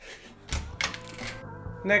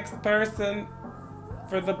Next person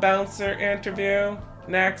for the bouncer interview.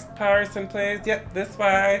 Next person, please. Yep, this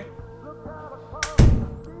way.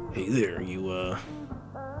 Hey there, I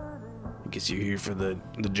guess you're here for the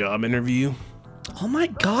job interview? Oh my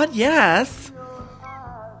god, yes!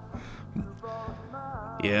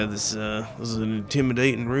 Yeah, this is an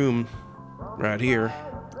intimidating room right here.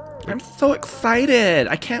 I'm so excited!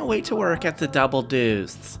 I can't wait to work at the Double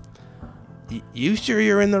Deuce. You sure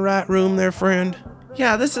you're in the right room there, friend?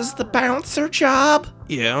 Yeah, this is the bouncer job.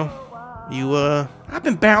 Yeah. I've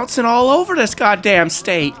been bouncing all over this goddamn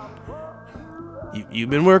state. You've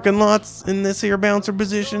been working lots in this here bouncer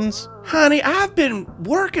positions? Honey, I've been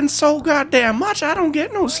working so goddamn much, I don't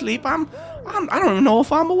get no sleep. I don't even know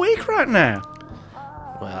if I'm awake right now.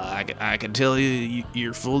 Well, I can tell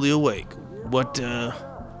you're fully awake. What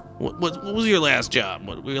was your last job?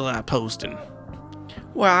 What were you last posting?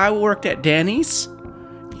 Well, I worked at Denny's.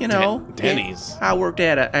 You know, Denny's. I worked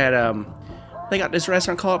at they got this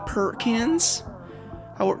restaurant called Perkins.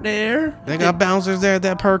 I worked there. They got bouncers there at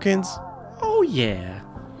that Perkins? Oh yeah,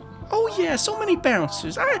 so many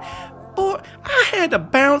bouncers. I had to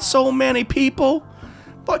bounce so many people.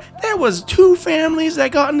 But there was 2 families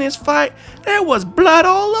that got in this fight. There was blood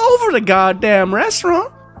all over the goddamn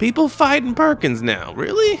restaurant. People fighting Perkins now,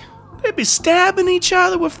 really? They'd be stabbing each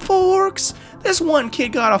other with forks. This one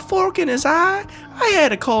kid got a fork in his eye. I had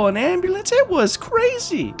to call an ambulance. It was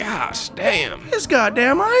crazy. Gosh, damn. His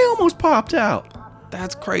goddamn eye almost popped out.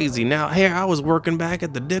 That's crazy. Now, here I was working back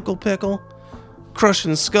at the Dickle Pickle,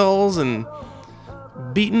 crushing skulls and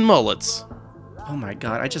beating mullets. Oh my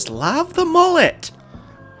god, I just love the mullet.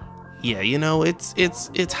 Yeah, you know,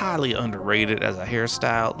 it's highly underrated as a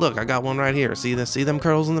hairstyle. Look, I got one right here. See them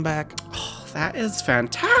curls in the back? Oh, that is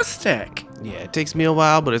fantastic. Yeah, it takes me a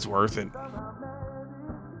while, but it's worth it.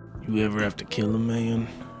 You ever have to kill a man?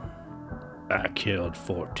 I killed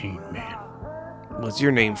 14 men. What's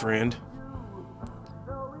your name, friend?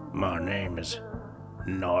 My name is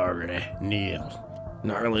Gnarly Neil.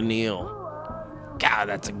 Gnarly Neil. God,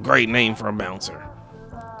 that's a great name for a bouncer.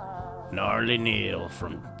 Gnarly Neil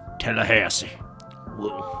from Tallahassee.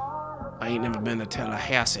 Whoa. I ain't never been to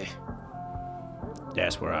Tallahassee.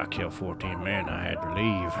 That's where I killed 14 men. I had to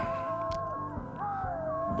leave.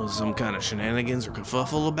 Was some kind of shenanigans or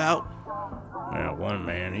kerfuffle about? Well, one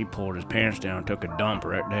man, he pulled his pants down and took a dump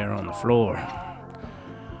right there on the floor.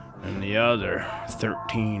 And the other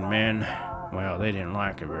 13 men, well, they didn't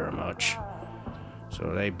like it very much.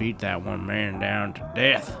 So they beat that one man down to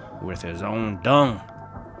death with his own dung.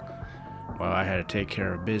 Well, I had to take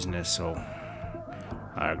care of business, so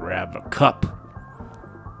I grabbed a cup.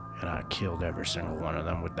 And I killed every single one of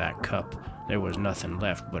them with that cup. There was nothing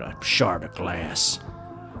left but a shard of glass.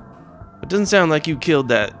 It doesn't sound like you killed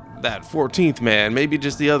that 14th man, maybe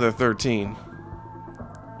just the other 13.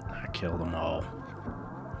 I killed them all.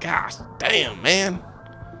 Gosh, damn, man.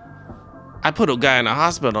 I put a guy in a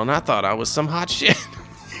hospital and I thought I was some hot shit.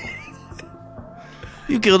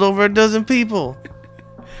 You killed over 12 people.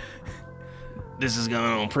 This has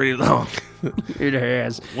gone on pretty long. It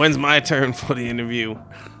has. When's my turn for the interview?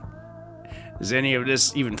 Is any of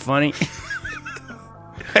this even funny?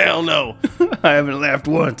 Hell no. I haven't laughed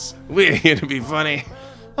once. We're here to be funny.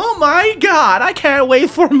 Oh my god, I can't wait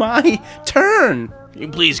for my turn. You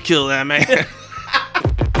please kill that man.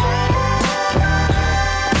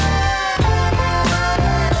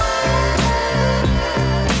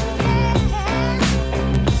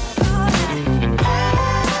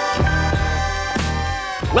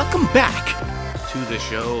 Welcome back to the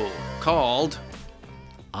show called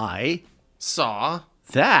I Saw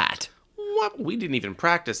That. What? We didn't even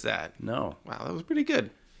practice that. No. Wow, that was pretty good.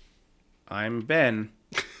 I'm Ben.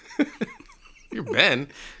 You're Ben.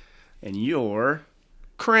 And you're...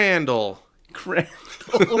 Crandall.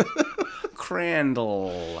 Crandall.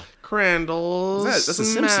 Crandall. Crandall's That's a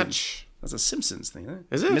Smash. Simpsons. That's a Simpsons thing, isn't it?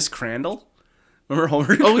 Is it? Miss Crandall? Remember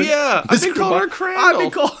Homer? Oh, yeah. I've been calling her Crandall. I've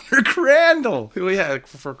been calling her Crandall. Who we had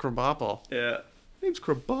for Crabapple? Yeah. Name's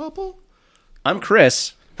Crabapple. I'm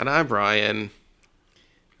Chris. And I'm Bryan.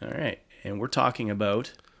 All right. And we're talking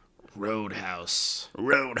about... Roadhouse.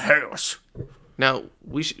 Roadhouse. Now,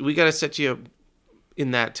 we got to set you up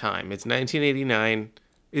in that time. It's 1989.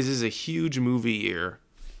 This is a huge movie year.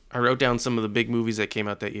 I wrote down some of the big movies that came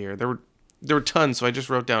out that year. There were tons, so I just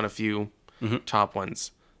wrote down a few top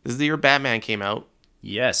ones. This is the year Batman came out.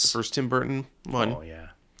 Yes. The first Tim Burton one. Oh, yeah.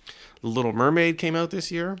 The Little Mermaid came out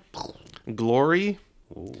this year. Glory.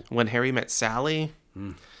 Ooh. When Harry Met Sally.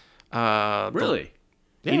 Really?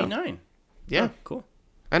 Yeah. 89. Yeah. Oh, cool.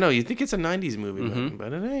 I know, you think it's a 90s movie,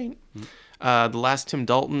 but it ain't. The last Tim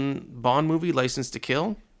Dalton Bond movie, License to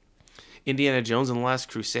Kill. Indiana Jones and the Last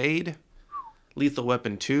Crusade, Lethal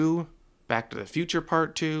Weapon 2, Back to the Future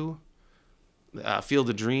Part 2, Field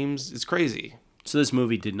of Dreams. It's crazy. So this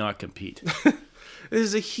movie did not compete. This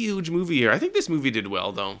is a huge movie here. I think this movie did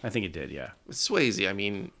well, though. I think it did, yeah. Swayze, I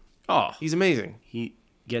mean, Oh, he's amazing. he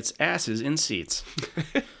gets asses in seats.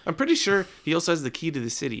 I'm pretty sure he also has the key to the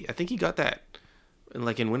city. I think he got that,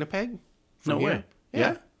 like in Winnipeg. No From way. here.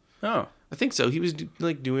 Yeah? Oh. I think so. He was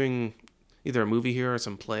doing either a movie here or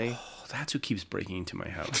some play. Oh, that's who keeps breaking into my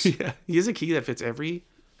house. Yeah, he has a key that fits every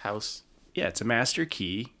house. Yeah, it's a master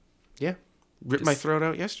key. Yeah, ripped my throat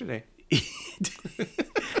out yesterday.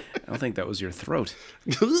 I don't think that was your throat.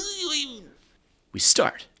 We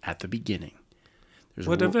start at the beginning. There's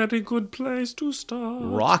What a very good place to start.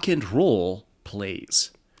 rock and roll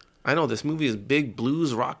plays. I know this movie is big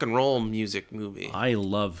blues rock and roll music movie. I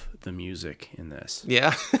love the music in this.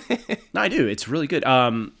 Yeah, No, I do. It's really good.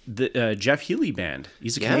 The Jeff Healey band.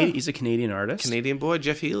 He's a Yeah. Canadian. He's a Canadian artist. Canadian boy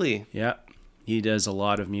Jeff Healey. Yeah, he does a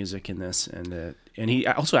lot of music in this, and he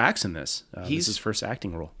also acts in this. This He's- is his first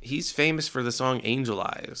acting role. He's famous for the song "Angel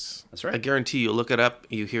Eyes." That's right. I guarantee you look it up,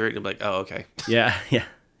 you hear it, and you'll be like, "Oh, okay." Yeah, yeah.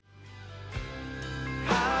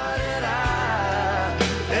 How did I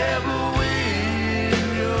ever win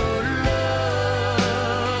your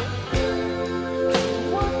love?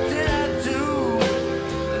 What did I do?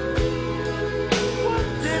 What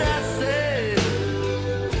did I say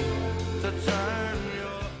to turn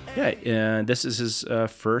your Yeah, and this is his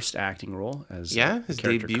first acting role as Yeah, the his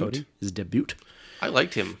character debut. Cody. His debut. I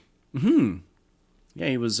liked him. Yeah,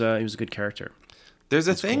 he was a good character. There's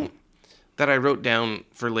a thing that I wrote down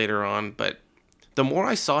for later on, but the more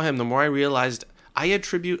I saw him, the more I realized I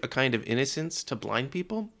attribute a kind of innocence to blind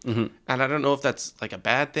people. Mm-hmm. And I don't know if that's like a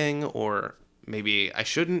bad thing or maybe I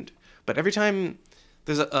shouldn't. But every time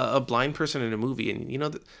there's a blind person in a movie and, you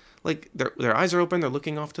know, like their eyes are open, they're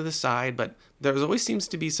looking off to the side, but there always seems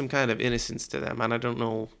to be some kind of innocence to them. And I don't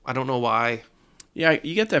know why. Yeah,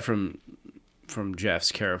 you get that from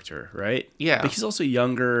Jeff's character, right? Yeah. But he's also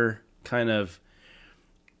younger, kind of.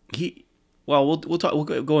 We'll talk. We'll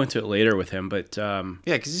go into it later with him, but Yeah,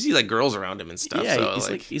 because you see like girls around him and stuff. yeah,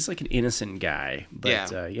 So he's like an innocent guy. But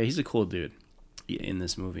Yeah. he's a cool dude in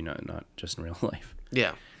this movie, not just in real life.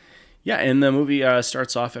 yeah. Yeah, and the movie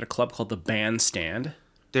starts off at a club called the Bandstand.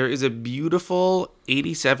 There is a beautiful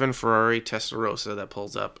 87 Ferrari Testarossa that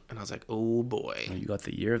pulls up, and I was like, oh boy. You got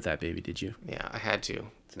the year of that baby, did you? Yeah, I had to.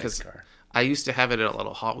 It's a nice Because car. I used to have it in a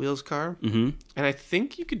little Hot Wheels car, and I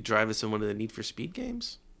think you could drive this in one of the Need for Speed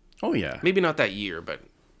games. Oh yeah, Maybe not that year, but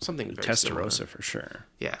something very similar. Testarossa for sure.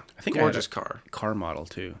 Yeah, I think gorgeous I had car. a car model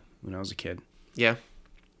too when I was a kid. Yeah,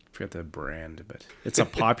 Forget the brand, but it's a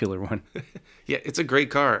popular one. yeah, it's a great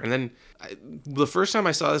car. And then the first time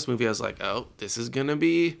I saw this movie, I was like, oh, this is gonna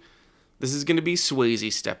be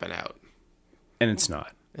Swayze stepping out. And it's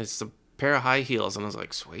not. It's a pair of high heels, and I was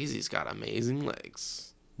like, Swayze's got amazing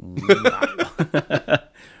legs.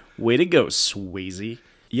 Way to go, Swayze.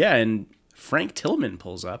 Yeah, and Frank Tillman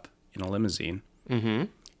pulls up in a limousine. Mm-hmm.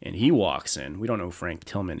 And he walks in. We don't know who Frank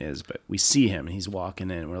Tillman is, but we see him, and he's walking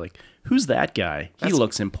in. And we're like, who's that guy? He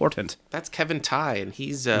looks important. That's Kevin Tighe, and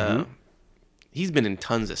he's been in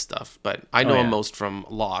tons of stuff, but I know Oh, him yeah. most from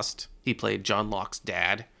Lost. He played John Locke's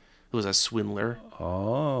dad, who was a swindler.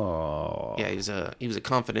 Oh. Yeah, he was a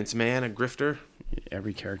confidence man, a grifter.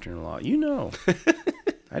 Every character in Law. You know.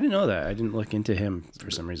 I didn't know that. I didn't look into him for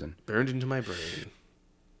some reason. Burned into my brain.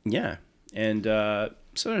 Yeah. And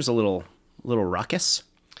so there's a little ruckus.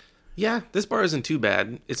 Yeah, this bar isn't too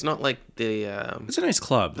bad. It's not like the It's a nice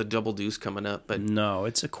club. Double Deuce coming up, but No,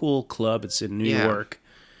 it's a cool club. It's in New Yeah. York.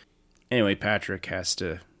 Anyway, Patrick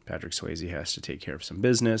Swayze has to take care of some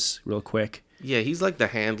business real quick. yeah, he's like the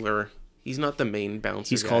handler. He's not the main bouncer.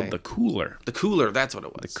 He's guy. called the Cooler. the cooler. That's what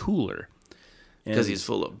it was. Cooler. Because And- he's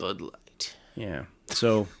full of Bud Light. Yeah.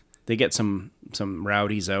 So they get some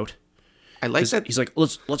rowdies out. I like that. He's like,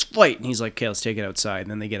 let's fight. And he's like, okay, let's take it outside. And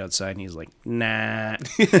then they get outside and he's like, nah.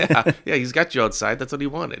 yeah, he's got you outside. That's what he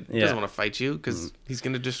wanted. He Yeah. doesn't want to fight you because he's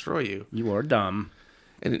going to destroy you. You are dumb.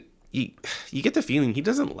 And you get the feeling he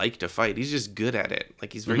doesn't like to fight. He's just good at it.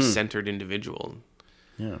 Like he's a very centered individual.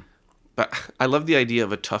 Yeah. But I love the idea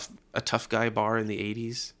of a tough guy bar in the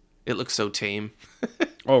 80s. It looks so tame.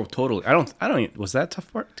 Oh, totally. I don't. Was that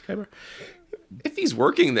tough part? If he's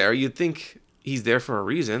working there, you'd think he's there for a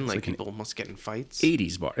reason. Like people must get in fights.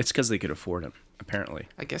 80s bar. It's because they could afford him, apparently.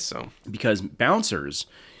 I guess so. Because bouncers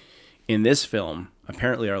in this film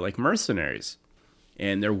apparently are like mercenaries,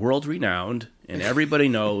 and they're world renowned, and everybody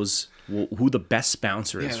knows who the best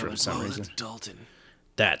bouncer is for some reason. Dalton.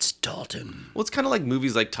 That's Dalton. Well, it's kind of like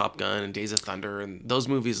movies like Top Gun and Days of Thunder, and those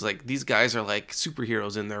movies, like, these guys are like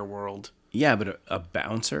superheroes in their world. Yeah, but a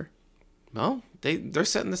bouncer? Well, they're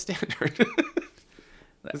setting the standard.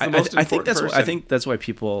 I think that's why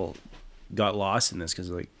people got lost in this,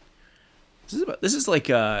 because like this is like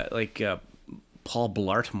Paul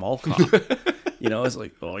Blart Mall Cop. It's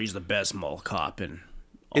like, oh, he's the best mall cop in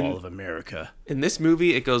all of America. In this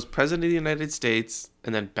movie, it goes President of the United States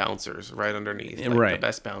and then bouncers right underneath. Like right. The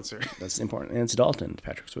best bouncer. That's important. And it's Dalton,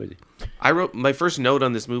 Patrick Swayze. I wrote, my first note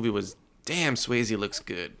on this movie was, damn, Swayze looks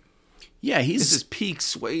good. Yeah, This is peak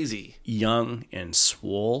Swayze. young and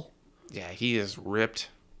swole. Yeah, he is ripped.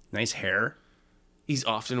 Nice hair. He's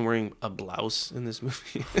often wearing a blouse in this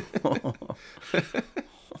movie.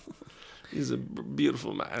 He's a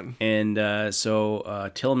beautiful man. And so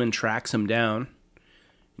Tillman tracks him down,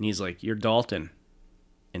 and he's like, "You're Dalton."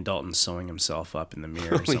 And Dalton's sewing himself up in the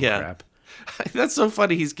mirror or some crap. That's so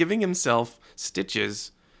funny. He's giving himself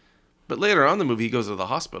stitches, but later on in the movie, he goes to the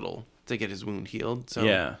hospital to get his wound healed. So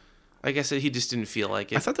Yeah. I guess he just didn't feel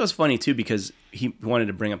like it. I thought that was funny, too, because he wanted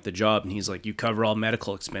to bring up the job, and he's like, "You cover all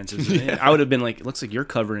medical expenses." Yeah. I would have been like, "It looks like you're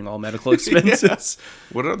covering all medical expenses."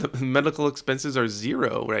 What are the medical expenses are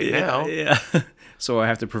zero now. Yeah. So I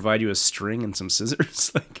have to provide you a string and some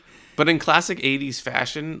scissors. But in classic 80s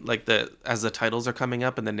fashion, like as the titles are coming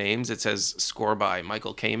up and the names, it says score by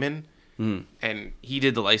Michael Kamen. And he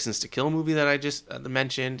did the License to Kill movie that I just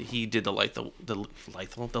mentioned. He did the Lethal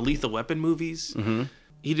Weapon movies. Mm-hmm.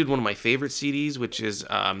 He did one of my favorite CDs, which is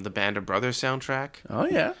the Band of Brothers soundtrack. Oh,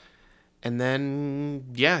 yeah. And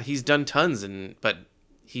then, he's done tons, but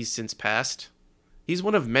he's since passed. He's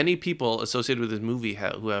one of many people associated with this movie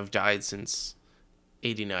who have died since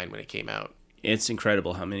 89 when it came out. It's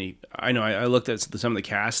incredible how many... I know, I looked at some of the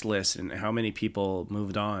cast lists and how many people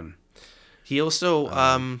moved on. He also...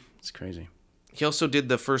 it's crazy. He also did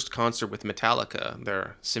the first concert with Metallica,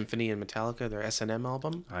 their Symphony in Metallica, their S&M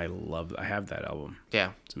album. I have that album.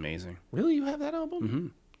 Yeah. It's amazing. Really? You have that album? Mm-hmm.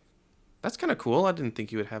 That's kind of cool. I didn't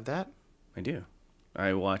think you would have that. I do.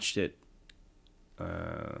 I watched it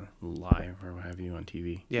live or what have you on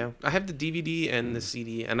TV. Yeah. I have the DVD and the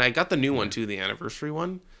CD, and I got the new one too, the anniversary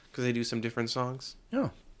one, because they do some different songs.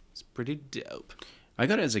 Oh. It's pretty dope. I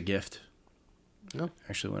got it as a gift. No.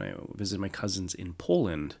 Actually, when I visited my cousins in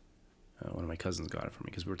Poland, one of my cousins got it for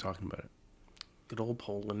me because we were talking about it. Good old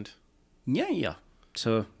Poland. Yeah.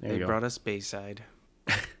 So there you go. They brought us Bayside.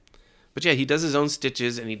 But yeah, he does his own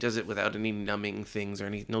stitches, and he does it without any numbing things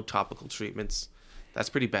or no topical treatments. That's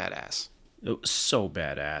pretty badass. Oh, so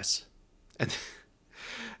badass.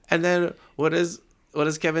 And then what does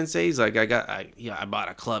Kevin say? He's like, I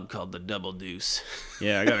bought a club called the Double Deuce.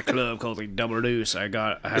 Yeah, I got a club called the Double Deuce.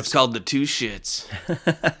 It's called the Two Shits.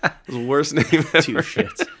 The worst name ever. Two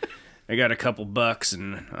Shits. I got a couple bucks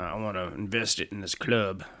and I want to invest it in this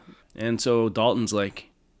club. And so Dalton's like,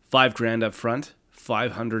 $5,000 up front,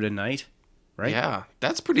 $500 a night, right? Yeah,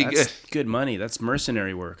 that's pretty good. Good money. That's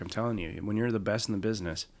mercenary work, I'm telling you. When you're the best in the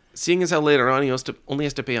business. Seeing as how later on he only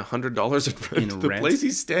has to pay $100 in rent to the place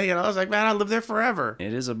he's staying, and I was like, man, I'll live there forever.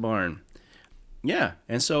 It is a barn. Yeah,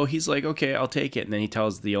 and so he's like, okay, I'll take it. And then he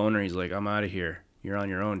tells the owner, he's like, I'm out of here. You're on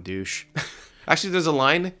your own, douche. Actually, there's a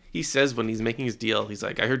line he says when he's making his deal. He's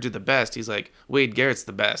like, I heard you're the best. He's like, Wade Garrett's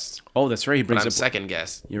the best. Oh, that's right. He brings up second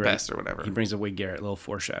guess, you're best right. or whatever. He brings up Wade Garrett, a little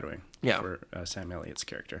foreshadowing for Sam Elliott's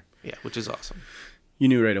character. Yeah, which is awesome. You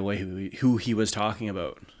knew right away who he was talking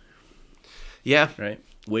about. Yeah. Right?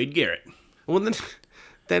 Wade Garrett. Well,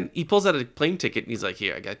 then he pulls out a plane ticket, and he's like,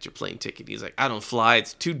 here, I got your plane ticket. He's like, I don't fly.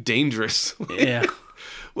 It's too dangerous. Yeah.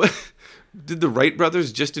 What? Did the Wright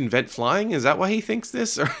brothers just invent flying? Is that why he thinks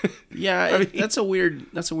this? Or yeah, that's a weird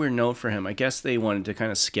note for him. I guess they wanted to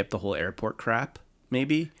kind of skip the whole airport crap,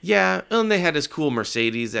 maybe. Yeah, and they had his cool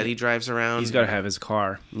Mercedes that he drives around. He's got to have his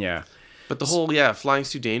car. Yeah. But the whole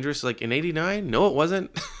flying's too dangerous. Like in '89, no, it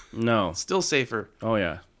wasn't. No. Still safer. Oh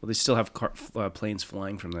yeah. Well, they still have planes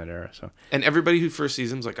flying from that era. So. And everybody who first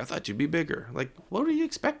sees him's like, I thought you'd be bigger. Like, what are you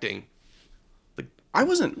expecting? Like, I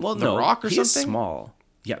wasn't. Well, The Rock or he something. Is small.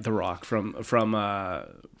 Yeah, The Rock from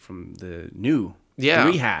the new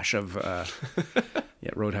rehash of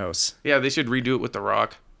Roadhouse. Yeah, they should redo it with The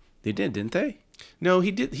Rock. They didn't they? No,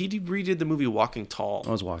 he redid the movie Walking Tall.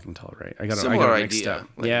 I was Walking Tall, right? I got Similar it mixed idea. up.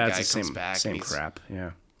 Like yeah, a it's guy the comes same back same and crap.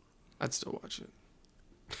 Yeah. I'd still watch it.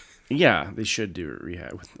 Yeah, they should do a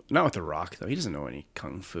rehab not with The Rock though. He doesn't know any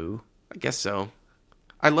kung fu. I guess so.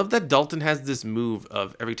 I love that Dalton has this move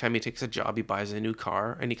of every time he takes a job, he buys a new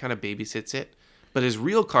car and he kind of babysits it. But his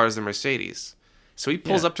real car is the Mercedes. So he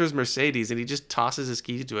pulls up to his Mercedes and he just tosses his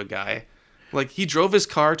keys to a guy. Like, he drove his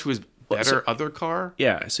car to his better other car.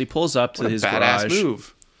 Yeah, so he pulls up to What a his badass garage.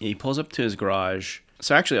 move. He pulls up to his garage.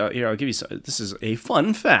 So actually, here, I'll give you some. This is a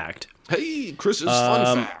fun fact. Hey, Chris's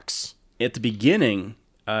fun facts. At the beginning,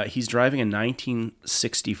 he's driving a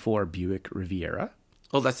 1964 Buick Riviera.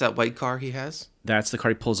 Oh, that's that white car he has? That's the car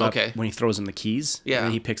he pulls up Okay. when he throws in the keys. Yeah. And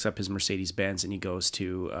then he picks up his Mercedes-Benz and he goes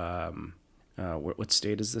to, what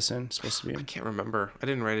state is this in? Supposed to be I in? can't remember. I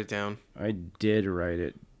didn't write it down. I did write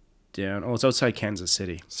it down. Oh, it's outside Kansas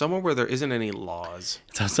City. Somewhere where there isn't any laws.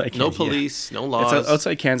 It's outside No Kansas. Yeah. police, no laws. It's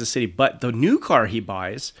outside Kansas City. But the new car he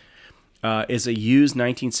buys is a used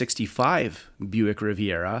 1965 Buick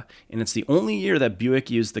Riviera, and it's the only year that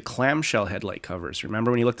Buick used the clamshell headlight covers.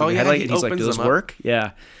 Remember when he looked at Oh, the yeah, headlight he and he's like, opens "Do those them up. work?"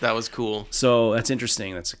 Yeah. That was cool. So that's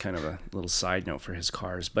interesting. That's a kind of a little side note for his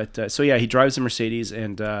cars. But so yeah, he drives a Mercedes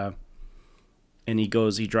and he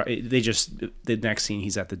goes. The next scene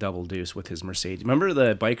he's at the Double Deuce with his Mercedes. Remember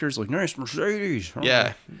the bikers like, "Nice Mercedes."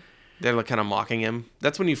 Yeah. They're like kind of mocking him.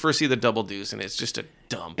 That's when you first see the Double Deuce, and it's just a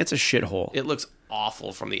dump. It's a shithole. It looks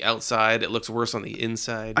awful from the outside. It looks worse on the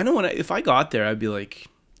inside. I know if I got there, I'd be like,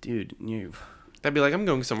 dude, I'd be like, I'm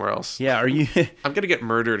going somewhere else. yeah, are you? I'm gonna get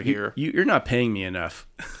murdered here. You're not paying me enough.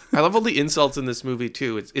 I love all the insults in this movie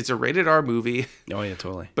too. It's a rated R movie, Oh yeah,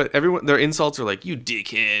 totally. but their insults are like, you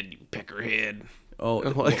dickhead, you peckerhead. Oh,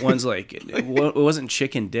 Like- one's like, it wasn't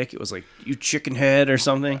chicken dick. It was like, you chicken head or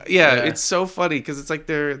something. Yeah, it's so funny because it's like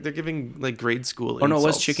they're giving like grade school. Oh no, it was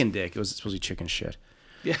insults. chicken dick. It was supposed to be chicken shit.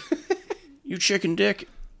 Yeah. You chicken dick.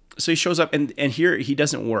 So he shows up and here he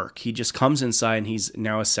doesn't work. He just comes inside and he's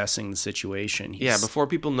now assessing the situation. Yeah, before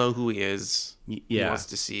people know who he is, he yeah. wants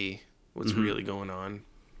to see what's really going on.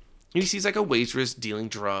 He sees like a waitress dealing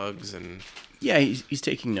drugs, and Yeah, he's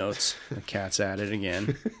taking notes. The cat's at it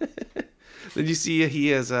again. then you see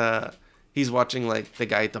he's watching like the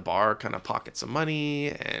guy at the bar kind of pocket some money,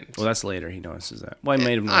 and Well, that's later. He notices that. Well, I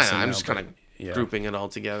made him I notice don't know, it I'm now, just but- kind of yeah. grouping it all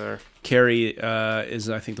together. Carrie is,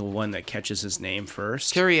 I think, the one that catches his name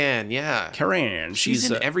first. Carrie Ann, yeah. Carrie Ann. She's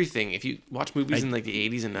in uh, everything. If you watch movies in like the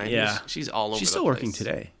 80s and 90s, Yeah. she's all over She's the still working place.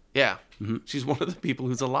 today. Yeah. She's one of the people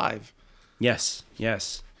who's alive. Yes.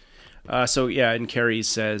 So yeah, and Carrie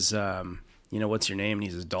says, what's your name? And he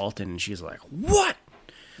says Dalton, and she's like, what?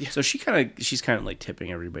 Yeah. So she's kind of like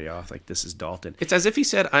tipping everybody off, like this is Dalton. It's as if he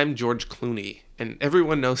said, I'm George Clooney, and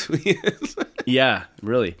everyone knows who he is. Yeah,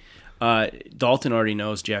 really. Dalton already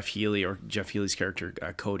knows Jeff Healey or Jeff Healey's character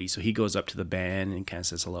Cody, so he goes up to the band and kind of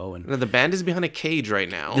says hello. And Now, the band is behind a cage right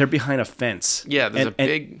now. they're behind a fence. Yeah, there's a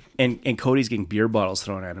big... And Cody's getting beer bottles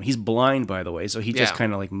thrown at him. He's blind, by the way, so he just Yeah.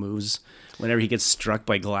 kind of like moves whenever he gets struck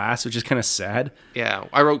by glass, which is kind of sad. Yeah,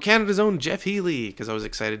 I wrote Canada's own Jeff Healey because I was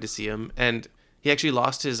excited to see him, and he actually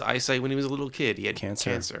lost his eyesight when he was a little kid. He had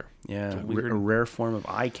cancer. Yeah, It's a weird... a rare form of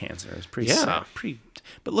eye cancer. It's pretty Yeah. sad.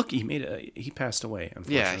 But look, he passed away,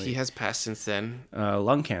 unfortunately. Yeah, he has passed since then.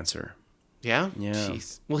 Lung cancer. Yeah? Yeah.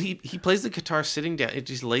 Jeez. Well, he plays the guitar sitting down. It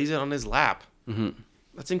just lays it on his lap. Mm-hmm.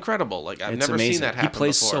 That's incredible. Like, I've It's never amazing. seen that happen He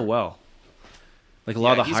plays before. so well. Like a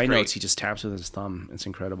lot of the he's high great. notes, he just taps with his thumb. It's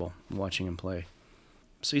incredible watching him play.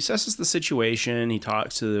 So he assesses the situation. He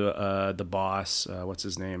talks to the boss. What's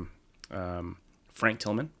his name? Frank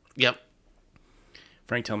Tillman. Yep.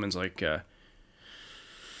 Frank Tillman's like,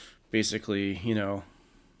 basically,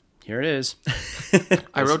 here it is.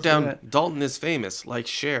 I wrote down, that. Dalton is famous, like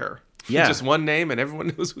Cher. Yeah. Just one name and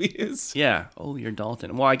everyone knows who he is. Yeah. Oh, you're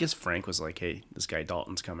Dalton. Well, I guess Frank was like, hey, this guy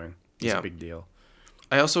Dalton's coming. It's Yeah. a big deal.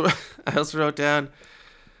 I also wrote down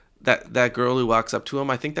that girl who walks up to him.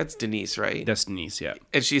 I think that's Denise, right? That's Denise, yeah.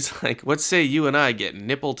 And she's like, what say you and I get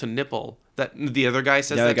nipple to nipple? That the other guy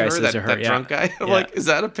says The other that to guy her, says that, to her, that yeah. drunk guy. I'm Yeah. like, is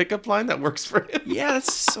that a pickup line that works for him? Yeah,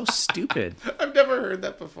 that's so stupid. I've never heard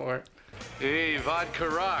that before. Hey, vodka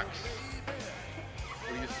rocks.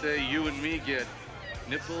 What do you say you and me get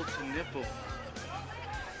nipple to nipple?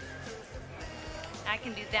 I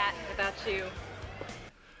can do that without you.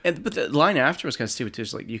 But the line after was kind of stupid too.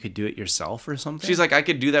 It's like you could do it yourself or something. She's like, I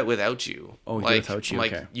could do that without you. Oh, do it like, without you,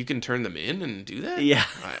 Like, okay. you can turn them in and do that? Yeah.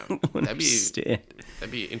 Wow. That'd Understand.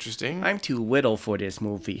 be interesting. I'm too little for this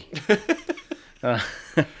movie.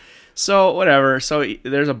 So whatever. So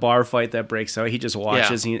there's a bar fight that breaks out. He just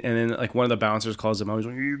watches, and then like one of the bouncers calls him out. He's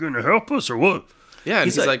like, "Are you gonna help us or what?" Yeah, and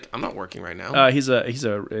He's he's like- like, I'm not working right now. He's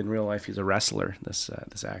in real life. He's a wrestler. This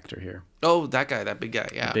actor here, Oh, that guy, that big guy,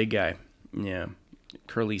 yeah. big guy. Yeah,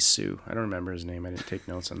 Curly Sue. I don't remember his name. I didn't take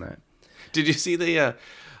notes on that. Did you see the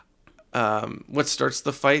what starts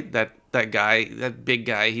the fight? That that big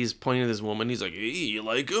guy, he's pointing at this woman. He's like, hey, you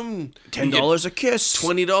like him? $10 a kiss.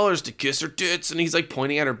 $20 to kiss her tits. And he's like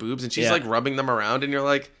pointing at her boobs and she's Yeah. like rubbing them around. And you're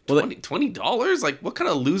like, Well, $20? Like, what kind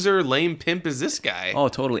of loser, lame pimp is this guy? Oh,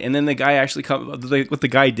 totally. And then the guy actually what the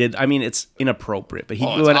guy did, I mean, it's inappropriate, but he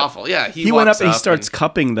It's went awful. Yeah. He went up and he walks starts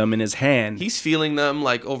cupping them in his hand. He's feeling them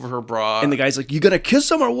like over her bra. And the guy's like, "You gonna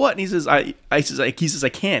kiss him or what?" And he says, "I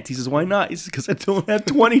can't." He says, "Why not?" He says, "Because I don't have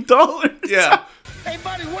 $20." Yeah. Hey,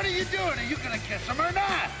 buddy, what are you doing? Are you gonna kiss him or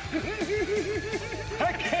not?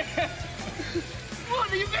 I can't. What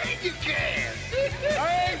do you mean you can't?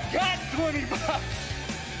 I ain't got $20.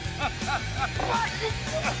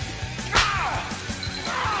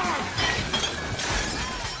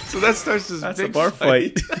 So that starts this That's big a bar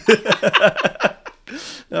fight.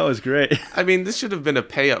 That was great. I mean, this should have been a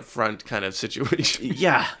pay up front kind of situation.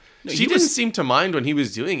 Yeah, She didn't seem to mind when he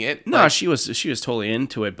was doing it. No, Like, she was totally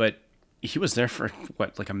into it, but he was there for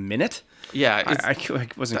what, like a minute? yeah. I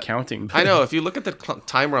wasn't counting. But I know. If you look at the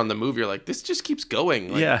timer on the movie, you're like, this just keeps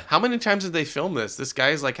going. Like, Yeah. How many times did they film this? This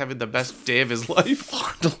guy's like having the best day of his life.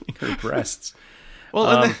 fondling her breasts. Well,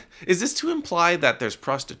 and then, is this to imply that there's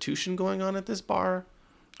prostitution going on at this bar?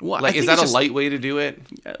 Well, I Like, think is that it's a just- light way to do it?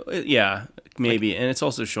 Yeah, maybe, and it's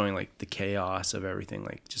also showing like the chaos of everything,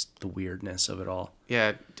 like just the weirdness of it all.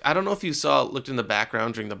 Yeah. I don't know if you looked in the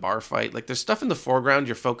background during the bar fight. Like, there's stuff in the foreground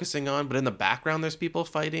you're focusing on, but in the background there's people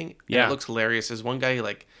fighting. And Yeah. it looks hilarious. There's one guy who,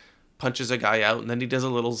 like, punches a guy out, and then he does a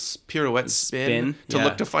little pirouette spin to yeah.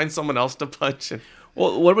 look to find someone else to punch. And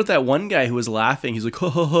Well, what about that one guy who was laughing? He's like, ho,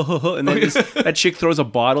 ho, ho, ho, ho, and then that chick throws a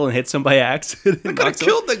bottle and hits him by accident. could have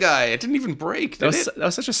killed the guy. It didn't even break, did That it?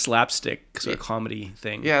 was such a slapstick sort of comedy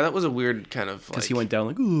thing. Yeah, that was a weird kind of, like... Because he went down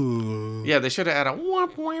like, ooh. Yeah, they should have added a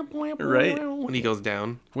whomp, whomp, whomp, Right. when he goes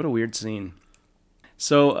down. What a weird scene.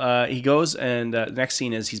 So he goes, and the next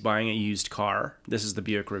scene is he's buying a used car. This is the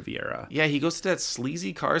Buick Riviera. Yeah, he goes to that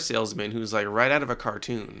sleazy car salesman who's, like, right out of a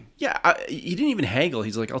cartoon. Yeah, he didn't even haggle.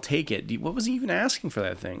 He's like, I'll take it. What was he even asking for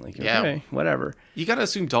that thing? Like, Yeah. okay, whatever. You gotta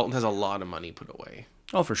assume Dalton has a lot of money put away.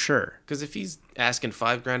 Oh, for sure. Because if he's asking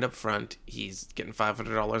 $5,000 up front, he's getting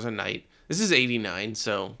 $500 a night. This is '89,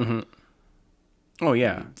 so Oh,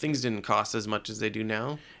 yeah. things didn't cost as much as they do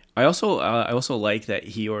now. I also like that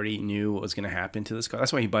he already knew what was going to happen to this car.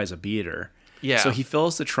 That's why he buys a beater. Yeah. So he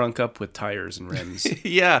fills the trunk up with tires and rims.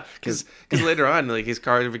 Yeah, because later on, like, his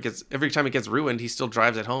car every time it gets ruined, he still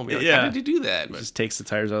drives it home. You're like, Yeah. how did he do that? But Just takes the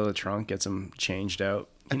tires out of the trunk, gets them changed out.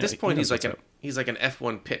 at this point, he's like an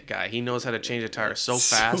F1 pit guy. He knows how to change a tire so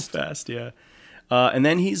fast. So fast, yeah. And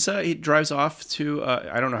then he drives off to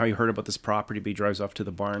I don't know how you heard about this property, but he drives off to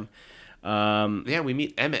the barn. Yeah, we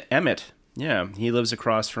meet Emmett. Emmett, yeah, he lives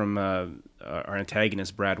across from our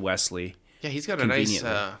antagonist Brad Wesley. Yeah, he's got a nice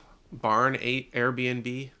Conveniently. barn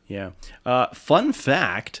Airbnb. Yeah. Fun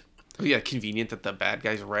fact. Oh, yeah, convenient that the bad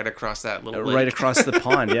guy's right across that little lake. Right across the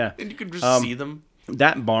pond, yeah. And you can just see them.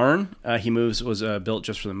 That barn was built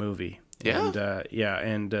just for the movie. Yeah?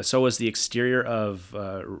 And so was the exterior of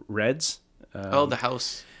Red's. The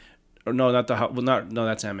house. Or no, not the house. Well, no,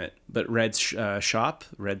 that's Emmett. But Red's shop,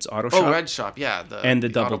 Red's auto shop. Oh, Red Shop, yeah. And the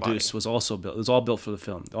auto Double body. Deuce was also built. It was all built for the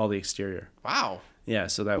film, all the exterior. Wow. Yeah,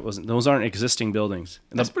 so those aren't existing buildings.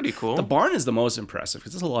 And That's pretty cool. The barn is the most impressive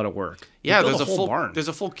because it's a lot of work. Yeah, They built there's a whole full barn. There's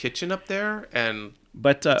a full kitchen up there, and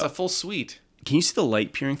But it's a full suite. can you see the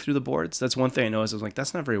light peering through the boards? That's one thing I noticed. I was like,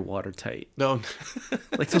 that's not very watertight. No,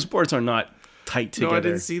 Like those boards are not tight together. no, I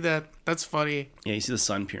didn't see that. That's funny. Yeah, you see the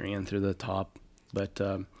sun peering in through the top. But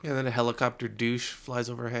Yeah, then a helicopter douche flies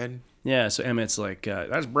overhead. yeah, so Emmett's like,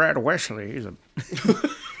 that's Brad Wesley. He's a.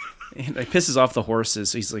 And it pisses off the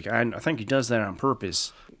horses. He's like, I think he does that on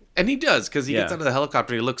purpose. And he does, because he gets Yeah. out of the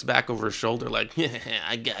helicopter, he looks back over his shoulder like,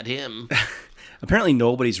 I got him. Apparently,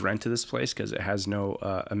 nobody's rented this place because it has no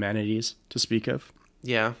amenities to speak of.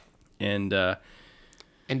 Yeah. And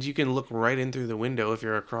And you can look right in through the window if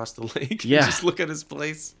you're across the lake. Yeah. And just look at his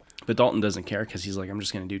place. but Dalton doesn't care because he's like, I'm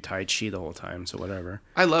just gonna do Tai Chi the whole time, so whatever.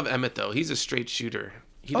 I love Emmett, though. He's a straight shooter.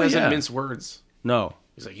 He Oh, doesn't yeah. mince words. No.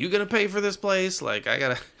 He's like, you gonna pay for this place? Like, I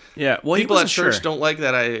gotta... Yeah. Well, People he at wasn't church sure. don't like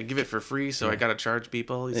that I give it for free, so I gotta charge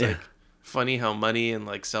people. He's Yeah. like, funny how money and,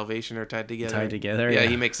 like, salvation are tied together. Tied together, Yeah, yeah.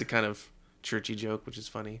 he makes a kind of churchy joke, which is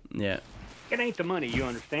funny. Yeah. It ain't the money, you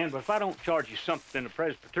understand, but if I don't charge you something, the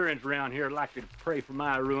Presbyterians around here are likely to pray for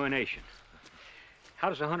my ruination. How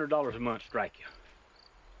does $100 a month strike you?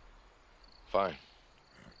 Fine.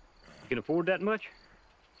 You can afford that much?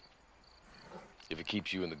 If it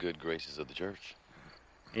keeps you in the good graces of the church.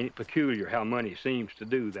 Ain't it peculiar how money seems to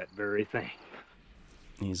do that very thing?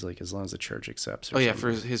 He's like, as long as the church accepts. Oh, yeah, for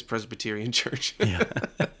his Presbyterian church.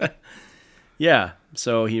 Yeah.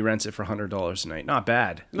 So he rents it for $100 a night. Not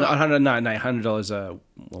bad. No, $100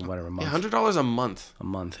 whatever a month. Yeah, $100 a month. A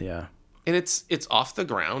month, yeah. And it's off the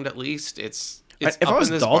ground at least. It's If up I was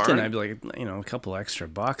in this Dalton, barn. I'd be like, a couple extra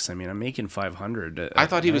bucks. I mean, I'm making $500. I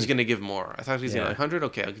thought he was going to give more. I thought he was Yeah. going to 100.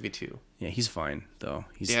 Okay, I'll give you 2. Yeah, he's fine though.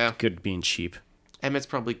 He's Yeah. good at being cheap. Emmett's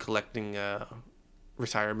probably collecting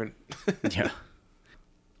retirement. Yeah.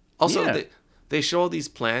 Also, Yeah. they show all these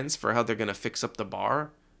plans for how they're going to fix up the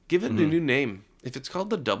bar. Give it a new name. If it's called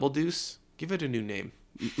the Double Deuce, give it a new name.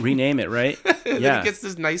 Rename it, right? And then he gets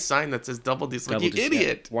this nice sign that says Double D's. Like, Double you D's,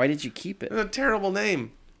 idiot. yeah. Why did you keep it? It's a terrible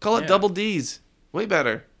name. Call it Yeah. Double D's. Way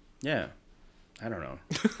better. Yeah. I don't know.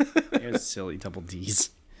 It was silly, Double D's.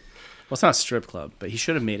 Well, it's not a strip club, but he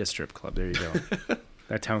should have made a strip club. There you go.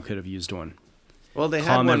 That town could have used one. Well, they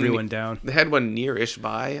Calm had one. everyone down. They had one near-ish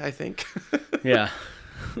by, I think. Yeah.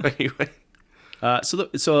 Anyway. So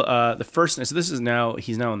the first, so this is now,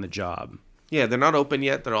 he's now on the job. Yeah, they're not open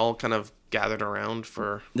yet. They're all kind of gathered around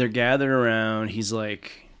for... They're gathered around. He's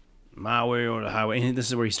like, my way or the highway. And this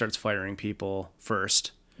is where he starts firing people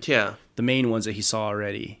first. Yeah. The main ones that he saw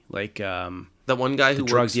already, like the one guy who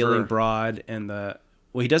drug works dealing for... broad and the...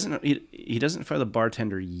 Well, he doesn't fire the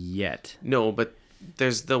bartender yet. No, but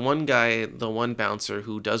there's the one guy, the one bouncer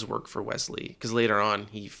who does work for Wesley. Because later on,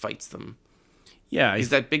 he fights them. Yeah. He's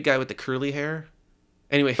that big guy with the curly hair.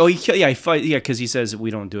 Anyway. Oh, he fight. Yeah, because he says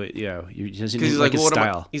we don't do it. Yeah, he doesn't He's like like, his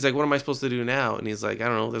style. he's like, what am I supposed to do now? And he's like, I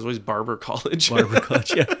don't know. There's always barber college. Barber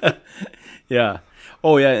college. Yeah. Yeah.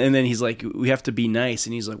 Oh yeah, and then he's like, we have to be nice,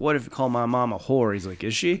 and he's like, what if you call my mom a whore? He's like,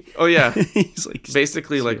 is she? Oh yeah. He's like,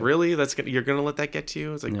 basically like, really? You're gonna let that get to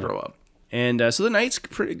you? It's like, grow up. And so the night's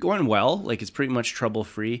going well. Like, it's pretty much trouble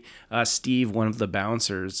free. Steve, one of the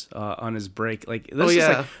bouncers, on his break, like this is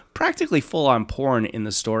like practically full on porn in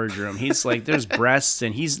the storage room. He's like, there's breasts,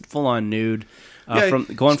 and he's full on nude. From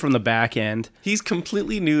the back end. He's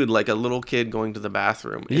completely nude, like a little kid going to the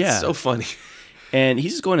bathroom. It's so funny. And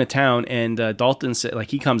he's just going to town, and Dalton said,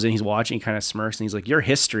 like, he comes in, he's watching, he kind of smirks, and he's like, "Your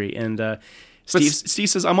history." And Steve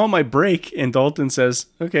says, "I'm on my break," and Dalton says,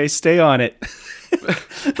 "Okay, stay on it."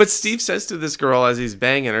 But Steve says to this girl as he's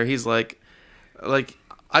banging her, he's like,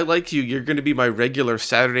 "I like you. You're going to be my regular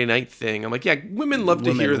Saturday night thing." I'm like, "Yeah, women love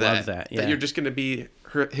to hear that. That you're just going to be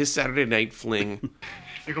his Saturday night fling."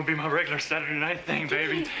 You're gonna be my regular Saturday night thing,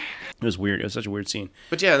 baby. It was weird. It was such a weird scene.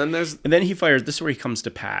 But yeah, then he fires. This is where he comes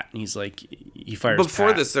to Pat, and he's like, he fires. Before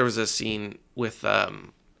Pat. this, there was a scene with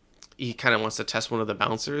he kind of wants to test one of the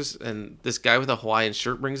bouncers, and this guy with a Hawaiian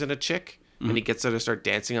shirt brings in a chick, and he gets her to start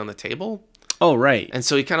dancing on the table. Oh right. And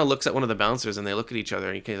so he kind of looks at one of the bouncers, and they look at each other,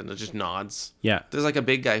 and he kind of just nods. Yeah. There's like a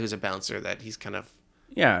big guy who's a bouncer that he's kind of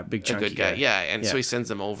big chunky a good guy. Yeah, and so he sends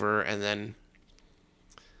them over, and then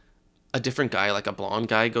a different guy, like a blonde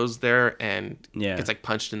guy, goes there and gets like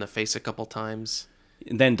punched in the face a couple times.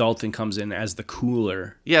 And then Dalton comes in as the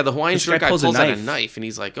cooler. Yeah, the Hawaiian shirt guy pulls out a knife, and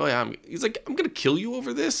he's like, "Oh yeah," he's like, "I'm gonna kill you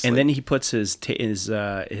over this." And then he puts his face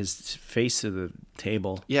to the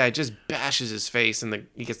table. Yeah, it just bashes his face, and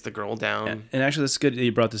he gets the girl down. And actually, that's good that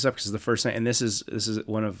you brought this up, because the first night, and this is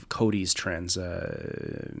one of Cody's trends,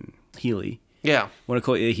 Healy. Yeah. One of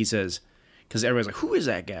Cody, he says, because everybody's like, "Who is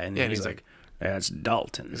that guy?" And he's like, "That's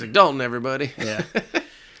Dalton." He's like, "Dalton, everybody." Yeah.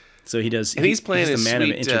 So he does, and he's playing his the man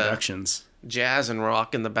sweet, of introductions. Jazz and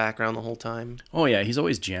rock in the background the whole time. Oh yeah, he's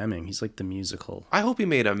always jamming. He's like the musical. I hope he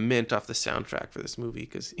made a mint off the soundtrack for this movie,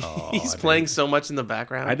 because he's playing so much in the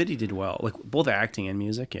background. I bet he did well, like both acting and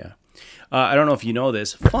music. Yeah. I don't know if you know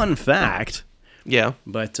this. Fun fact. Yeah.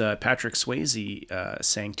 But Patrick Swayze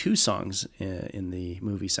sang 2 songs in the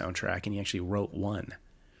movie soundtrack, and he actually wrote 1.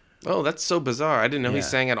 Oh, that's so bizarre. I didn't know he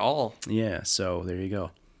sang at all. Yeah, so there you go.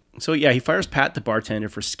 So yeah, he fires Pat the bartender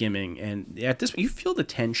for skimming, and at this you feel the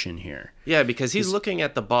tension here. Yeah, because he's looking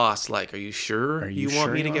at the boss like, "Are you sure you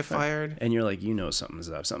want me to get fired?" And you're like, something's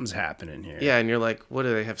up, something's happening here. Yeah, and you're like, "What,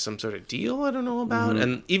 do they have some sort of deal I don't know about?"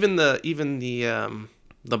 And even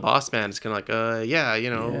the boss man is kind of like,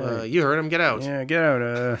 you heard him, get out." Yeah, get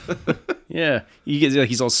out. Yeah,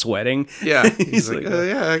 he's all sweating. Yeah, he's like,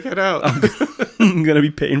 yeah, get out. I'm gonna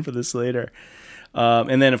be paying for this later.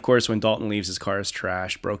 And then, of course, when Dalton leaves, his car is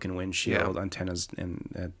trashed, broken windshield, antennas,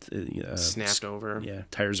 and snapped over. Yeah,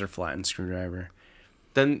 tires are flattened, screwdriver.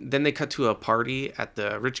 Then they cut to a party at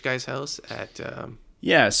the rich guy's house at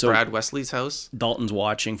so Brad Wesley's house. Dalton's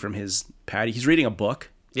watching from his patio. He's reading a book.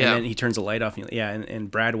 Yeah. And then he turns the light off.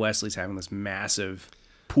 And Brad Wesley's having this massive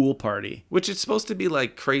pool party. Which is supposed to be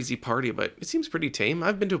like crazy party, but it seems pretty tame.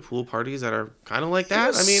 I've been to pool parties that are kind of like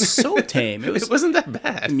that. I mean, so tame. It wasn't that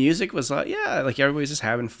bad. The music was like, yeah, like everybody's just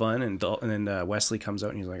having fun, and then Wesley comes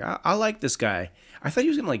out and he's like, I like this guy. I thought he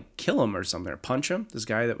was gonna like kill him or something or punch him. This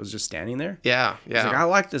guy that was just standing there. Yeah. He's like, I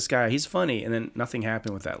like this guy. He's funny. And then nothing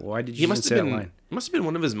happened with that. Why did you say that line? It must have been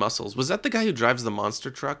one of his muscles. Was that the guy who drives the monster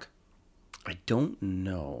truck? I don't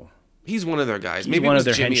know. He's one of their guys. He's Maybe one it of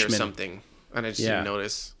was their Jimmy henchmen. or something. And I just didn't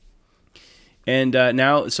notice. And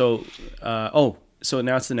now, so now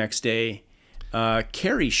it's the next day.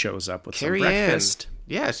 Carrie shows up with some breakfast.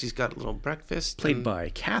 Yeah, she's got a little breakfast. Played by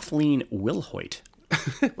Kathleen Wilhoit.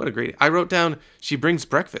 What a great... I wrote down, she brings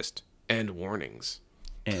breakfast and warnings.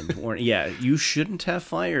 Yeah, you shouldn't have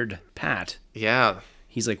fired Pat. Yeah.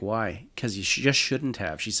 He's like, why? Because you just shouldn't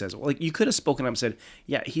have. She says, well, like, you could have spoken up and said,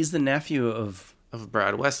 yeah, he's the nephew of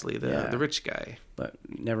Brad Wesley, the rich guy. But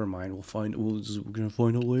never mind. We're gonna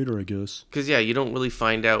find out later, I guess. Because you don't really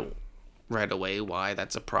find out right away why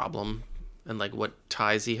that's a problem, and like what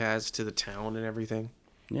ties he has to the town and everything.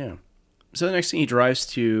 Yeah. So the next thing, he drives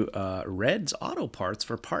to Red's Auto Parts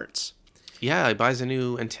for parts. Yeah, he buys a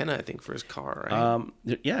new antenna, I think, for his car,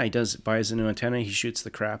 right? Yeah, he does. Buys a new antenna. He shoots the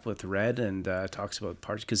crap with Red and talks about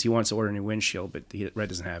parts because he wants to order a new windshield, but Red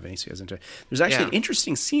doesn't have any, so he doesn't. There's actually an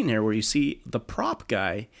interesting scene here where you see the prop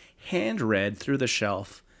guy hand Red through the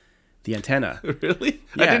shelf the antenna. Really?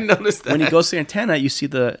 Yeah. I didn't notice that. When he goes to the antenna, you see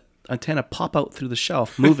the antenna pop out through the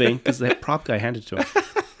shelf, moving because the prop guy handed it to him.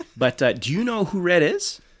 But do you know who Red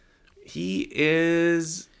is? He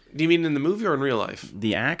is... Do you mean in the movie or in real life?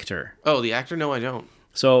 The actor. Oh, the actor? No, I don't.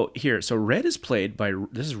 So Red is played by...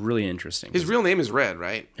 This is really interesting. His real name is Red,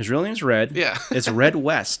 right? His real name is Red. Yeah. It's Red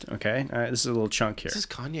West, okay? This is a little chunk here. This is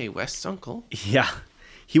Kanye West's uncle? Yeah.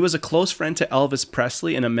 He was a close friend to Elvis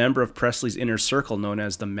Presley and a member of Presley's inner circle known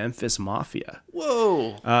as the Memphis Mafia.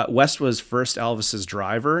 Whoa. West was first Elvis's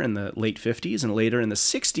driver in the late 50s, and later in the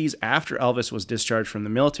 60s, after Elvis was discharged from the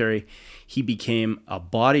military, he became a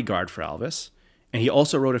bodyguard for Elvis. And he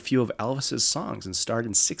also wrote a few of Elvis's songs and starred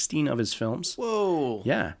in 16 of his films. Whoa.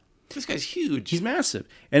 Yeah. This guy's huge. He's massive.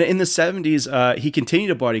 And in the 70s, he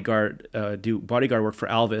continued to do bodyguard work for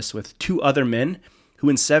Elvis with two other men who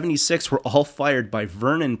in 76 were all fired by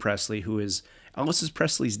Vernon Presley, who is Elvis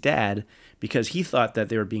Presley's dad, because he thought that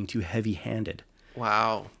they were being too heavy-handed.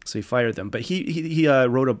 Wow. So he fired them. But he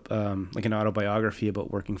wrote like an autobiography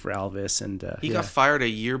about working for Elvis. And he got fired a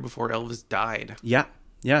year before Elvis died. Yeah.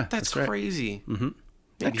 Yeah, that's crazy. Mm-hmm.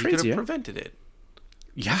 Maybe he could have prevented it.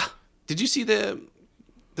 Yeah. Did you see there's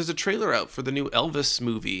a trailer out for the new Elvis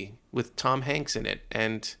movie with Tom Hanks in it,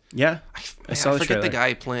 and I saw the trailer. The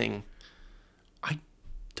guy playing. I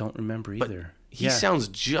don't remember either. He sounds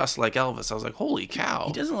just like Elvis. I was like, holy cow.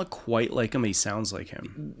 He doesn't look quite like him, but he sounds like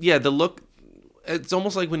him. Yeah, the look. It's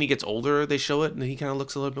almost like when he gets older, they show it, and he kind of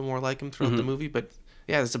looks a little bit more like him throughout the movie. But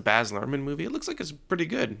yeah, it's a Baz Luhrmann movie. It looks like it's pretty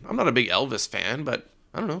good. I'm not a big Elvis fan, but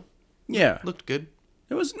I don't know. Yeah, looked good.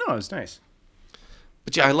 It was nice.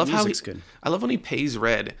 But yeah, I love how good. I love when he pays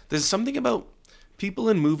Red. There's something about people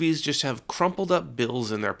in movies just have crumpled up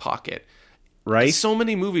bills in their pocket. Right? In so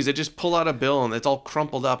many movies, they just pull out a bill and it's all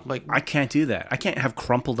crumpled up. Like, I can't do that. I can't have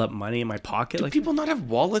crumpled up money in my pocket. Do people not have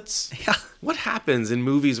wallets? Yeah. What happens in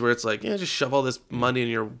movies where it's like, just shove all this money in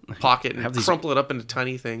your pocket and crumple it up into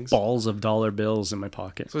tiny things? Balls of dollar bills in my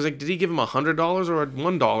pocket. So it's like, did he give him $100 or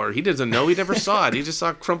 $1? He doesn't know. He never saw it. He just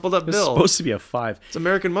saw a crumpled up bill. It's supposed to be a $5. It's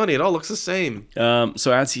American money. It all looks the same.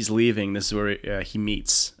 So as he's leaving, this is where he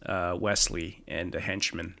meets Wesley and a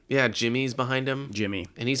henchman. Yeah, Jimmy's behind him. Jimmy.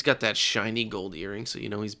 And he's got that shiny gold earring, so you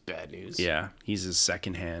know he's bad news. Yeah, he's his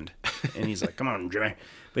second hand. And he's like, come on, Jimmy.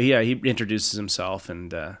 But yeah, he introduces himself,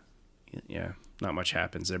 and yeah, not much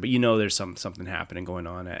happens there. But you know there's something happening going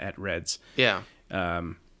on at Red's. Yeah.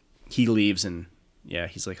 He leaves, and yeah,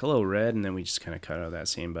 he's like, hello, Red. And then we just kind of cut out of that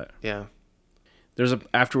scene. But yeah.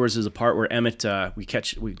 Afterwards, there's a part where Emmett, we cut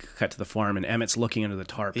to the farm, and Emmett's looking under the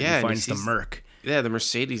tarp, and he finds the Merc. Yeah, the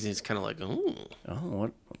Mercedes, and he's kind of like,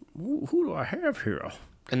 oh, who do I have here?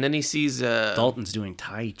 And then he sees Dalton's doing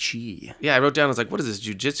Tai Chi. Yeah, I wrote down, I was like, what is this,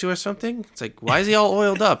 jiu-jitsu or something? It's like, why is he all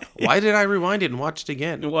oiled up? Why did I rewind it and watch it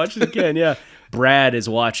again? Yeah. Brad is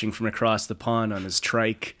watching from across the pond on his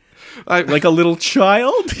trike. Like a little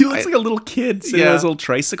child. He looks like a little kid sitting on his little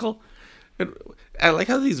tricycle. I like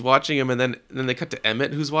how he's watching him, and then they cut to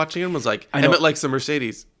Emmett, who's watching him. Was like, Emmett likes the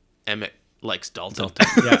Mercedes. Emmett likes Dalton.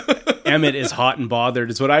 Yeah. Emmett is hot and bothered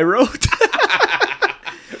is what I wrote.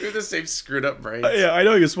 We have the same screwed up brains. Yeah, I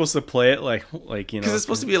know you're supposed to play it like because it's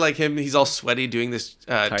supposed to be like him. He's all sweaty doing this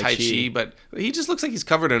Tai Chi, but he just looks like he's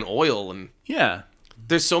covered in oil. And yeah,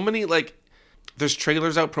 there's so many like there's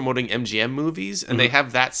trailers out promoting MGM movies, and they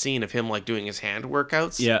have that scene of him like doing his hand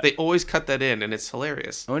workouts. Yeah. They always cut that in, and it's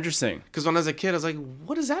hilarious. Oh, interesting. Because when I was a kid, I was like,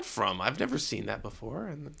 what is that from? I've never seen that before.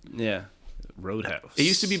 And Yeah. Roadhouse. it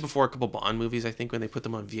used to be before a couple Bond movies, I think, when they put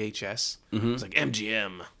them on VHS. It was like,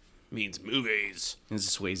 MGM means movies. This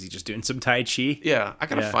is Swayze just doing some Tai Chi. Yeah, I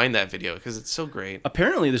gotta find that video because it's so great.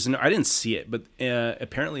 Apparently, I didn't see it, but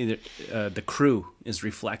apparently the crew is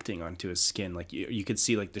reflecting onto his skin. Like you could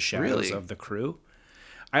see like the shadows Really? of the crew.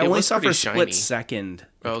 I It only was saw for a pretty split shiny. second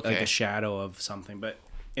like Okay. a shadow of something, but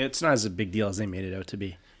it's not as a big deal as they made it out to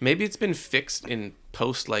be. Maybe it's been fixed in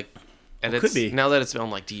post like edits. could be. Now that it's on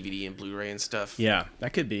like DVD and Blu-ray and stuff. Yeah,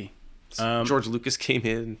 that could be. George Lucas came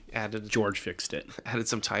in, added George fixed it. added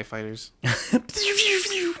some TIE fighters.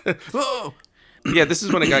 Whoa! Yeah, this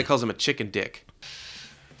is when a guy calls him a chicken dick.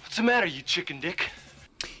 What's the matter, you chicken dick?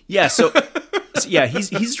 Yeah, so yeah,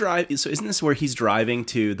 he's driving. So isn't this where he's driving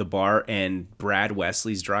to the bar and Brad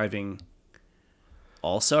Wesley's driving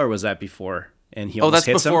also, or was that before? And he almost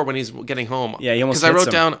that's hits before him? when he's getting home. Yeah, he almost Because I hits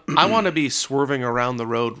wrote him. down, I want to be swerving around the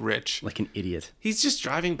road rich. Like an idiot. He's just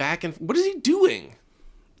driving back and what is he doing?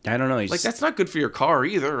 I don't know. He's Like that's not good for your car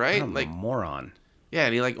either, right? I'm Like a moron. yeah,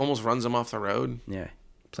 and he like almost runs him off the road. Yeah,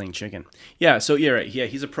 playing chicken. Yeah, so you're right. Yeah,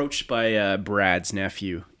 he's approached by Brad's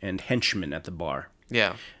nephew and henchman at the bar.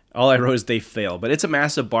 Yeah. All I wrote is they fail, but it's a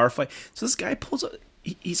massive bar fight. So this guy pulls out.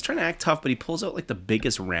 He's trying to act tough, but he pulls out like the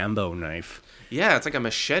biggest Rambo knife. Yeah, it's like a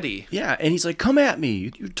machete. Yeah, and he's like, "Come at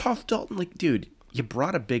me, you're tough, Dalton." Like, dude, you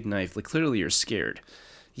brought a big knife. Like, clearly you're scared.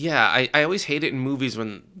 Yeah, I always hate it in movies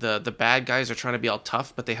when the bad guys are trying to be all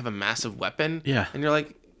tough, but they have a massive weapon. Yeah. And you're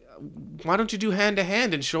like, why don't you do hand to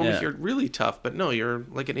hand and show them Yeah. if you're really tough? But no, you're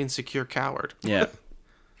like an insecure coward. Yeah.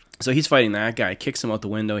 So he's fighting that guy, kicks him out the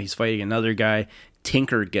window. He's fighting another guy.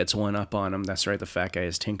 Tinker gets one up on him. That's right, the fat guy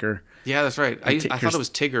is Tinker. Yeah, that's right. I thought Tinker's- it was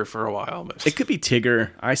Tigger for a while. But It could be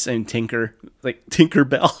Tigger. I say Tinker, like Tinker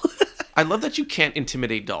Bell. I love that you can't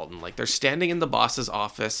intimidate Dalton. Like they're standing in the boss's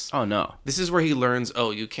office. Oh no, This is where he learns,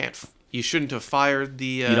 oh, you shouldn't have fired the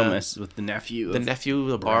you don't mess with the nephew. the of nephew,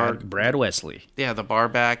 the bar. Brad Wesley. Yeah, the bar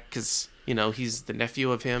back because he's the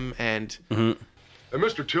nephew of him and.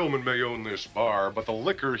 Mr. Tillman may own this bar, but the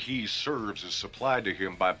liquor he serves is supplied to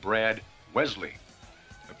him by Brad Wesley.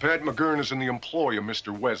 Pat McGurn is in the employ of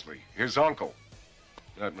Mr. Wesley, his uncle,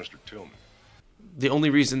 not Mr. Tillman. The only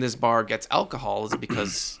reason this bar gets alcohol is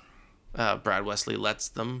because Brad Wesley lets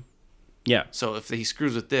them. Yeah, So if he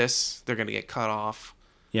screws with this, they're gonna get cut off.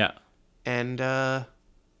 yeah, And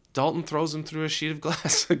Dalton throws him through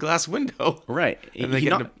a glass window. right. And they He,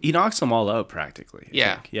 get he knocks them all out practically. I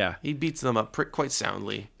Yeah, think. Yeah. He beats them up quite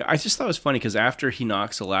soundly. I just thought it was funny because after he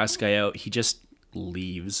knocks the last guy out, he just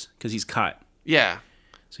leaves because he's cut. Yeah,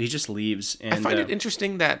 So he just leaves. And I find it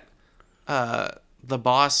interesting that the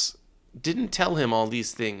boss didn't tell him all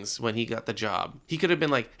these things when he got the job. He could have been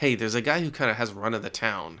like, "Hey, there's a guy who kind of has run of the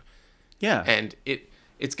town, yeah, and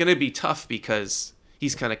it's gonna be tough because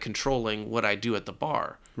he's kind of controlling what I do at the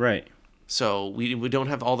bar. right. So we don't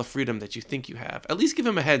have all the freedom that you think you have. At least give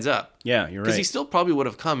him a heads up. Yeah, you're Because right. he still probably would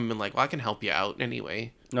have come and been like, well, I can help you out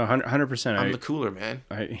anyway. No, 100%. I'm the cooler, man.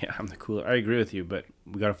 I'm the cooler. I agree with you, but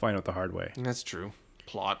we got to find out the hard way. That's true.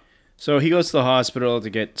 Plot. So he goes to the hospital to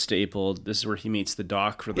get stapled. This is where he meets the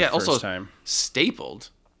doc for the first also time.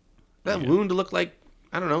 stapled. That wound looked like,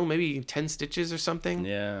 I don't know, maybe 10 stitches or something.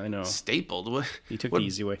 Yeah, I know. Stapled. What, He took what, the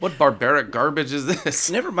easy way. What barbaric garbage is this?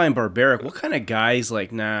 Never mind barbaric. What kind of guy's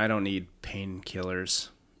like, nah, I don't need painkillers?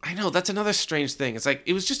 I know, that's another strange thing. It's like,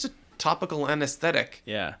 it was just a topical anesthetic.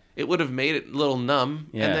 Yeah. It would have made it a little numb,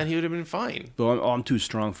 Yeah. and then he would have been fine. Well, I'm too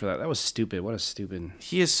strong for that. That was stupid. What a stupid...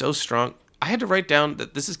 He is so strong. I had to write down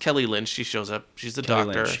that this is Kelly Lynch. She shows up. She's the Kelly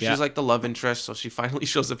doctor. Lynch, yeah. She's like the love interest, so she finally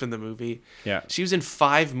shows up in the movie. Yeah. She was in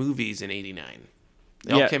 5 movies in '89.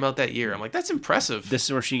 They all Yeah. came out that year. I'm like, that's impressive. This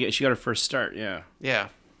is where she got her first start, yeah. Yeah.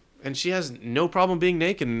 And she has no problem being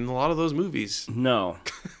naked in a lot of those movies. No.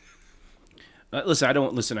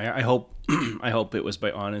 Listen. I hope I hope it was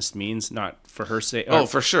by honest means, not for her sake. Oh,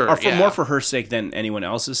 for sure, Or for yeah. more for her sake than anyone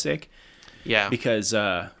else's sake. Yeah. Because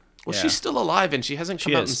Well, she's still alive and she hasn't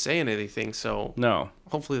come She out is. and saying anything, so no,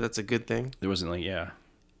 hopefully that's a good thing. there wasn't like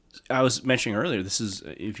I was mentioning earlier. This is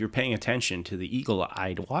if you're paying attention to the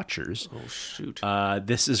eagle-eyed watchers. Oh shoot.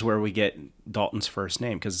 This is where we get Dalton's first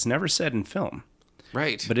name because it's never said in film,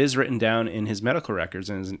 Right. but it is written down in his medical records,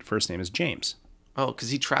 and his first name is James. Oh, because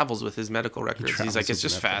he travels with his medical records. travels He's like, with it's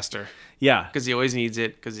his just medical- faster. Yeah. Because he always needs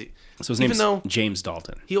it. Because he, So his even name's though James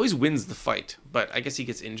Dalton. he always wins the fight, but I guess he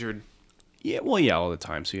gets injured. Yeah, well, yeah, all the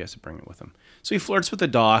time. So he has to bring it with him. So he flirts with the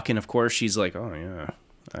doc, and of course she's like, "Oh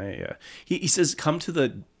yeah, He says, "Come to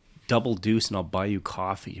the Double Deuce, and I'll buy you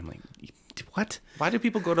coffee." I'm like, what? Why do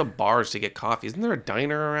people go to bars to get coffee? Isn't there a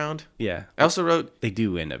diner around? Yeah. I also wrote... They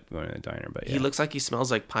do end up going to the diner, but yeah. He looks like he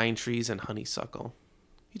smells like pine trees and honeysuckle.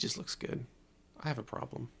 He just looks good. I have a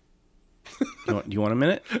problem. Do you want a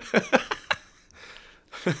minute?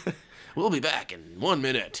 We'll be back in 1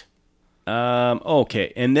 minute.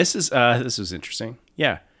 Okay. And this was interesting.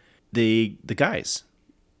 Yeah. The guys.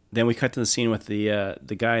 Then we cut to the scene with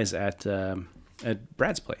the guys at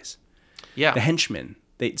Brad's place. Yeah. The henchmen.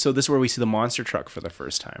 So this is where we see the monster truck for the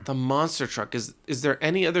first time. The monster truck. Is there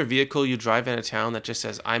any other vehicle you drive into town that just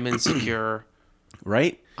says, I'm insecure?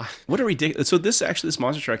 Right? What a ridiculous... So this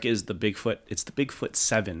monster truck is the Bigfoot. It's the Bigfoot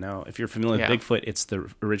 7. Now, if you're familiar with Bigfoot, it's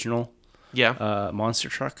the original monster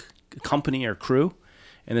truck company or crew.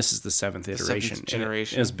 And this is the 7th iteration. 7th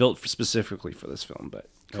generation. It was built specifically for this film, but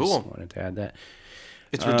cool. I just wanted to add that.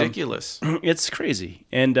 It's ridiculous. It's crazy.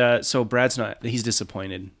 And so Brad's he's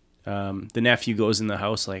disappointed. The nephew goes in the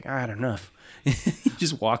house like, I don't know. He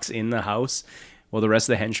just walks in the house while the rest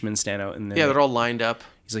of the henchmen stand out. And they're all lined up.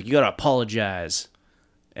 He's like, you got to apologize.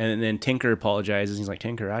 And then Tinker apologizes. He's like,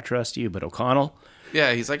 Tinker, I trust you, but O'Connell...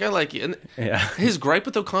 Yeah, he's like, I like you. And his gripe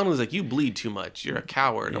with O'Connell is like, you bleed too much. You're a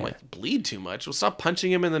coward. Yeah. I'm like, bleed too much? Well, stop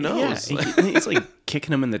punching him in the nose. Yeah, he's like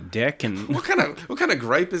kicking him in the dick. And what kind of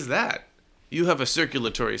gripe is that? You have a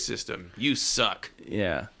circulatory system. You suck.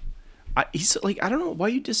 Yeah. He's like, I don't know, why are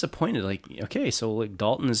you disappointed? Like, okay, so like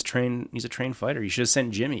Dalton is trained. He's a trained fighter. You should have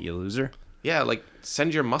sent Jimmy, you loser. Yeah, like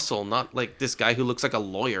send your muscle, not like this guy who looks like a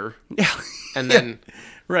lawyer. Yeah. And then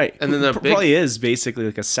right. And then probably is basically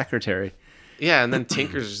like a secretary. Yeah, and then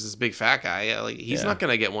Tinker's just this big fat guy. Yeah, like he's not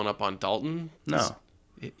gonna get one up on Dalton. No,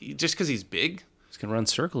 just because he's big. He's gonna run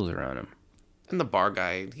circles around him. And the bar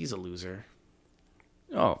guy, he's a loser.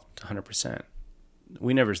 Oh, 100%.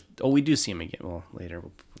 We never. Oh, we do see him again. Well, later.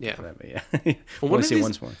 Yeah. That, but yeah. Well,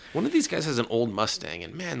 one of these guys has an old Mustang,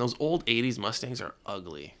 and man, those old '80s Mustangs are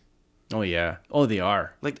ugly. Oh yeah. Oh, they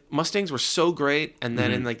are. Like Mustangs were so great, and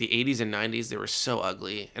then in like the '80s and '90s they were so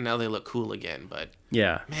ugly, and now they look cool again. But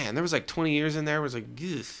yeah, man, there was like 20 years in there. It was like,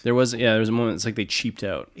 ugh. There was a moment. It's like they cheaped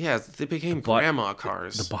out. Yeah, they became grandma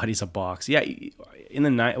cars. The body's a box. Yeah, in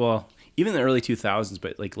the even in the early 2000s,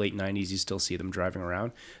 but like late 90s, you still see them driving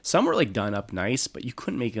around. Some were like done up nice, but you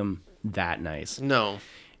couldn't make them that nice. No.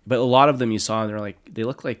 But a lot of them you saw, and they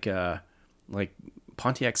look like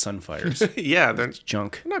Pontiac Sunfires. Yeah, they're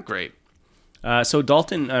junk. Not great. So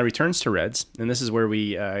Dalton returns to Red's, and this is where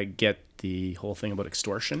we get the whole thing about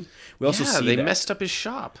extortion. We also see they messed up his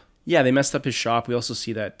shop. Yeah, they messed up his shop. We also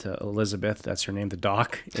see that Elizabeth, that's her name, the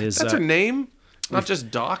Doc, is... That's her name? Not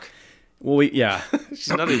just Doc? Well, yeah. She's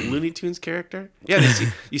not a Looney Tunes character? Yeah,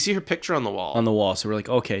 you see her picture on the wall. On the wall, so we're like,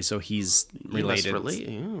 okay, so he's related.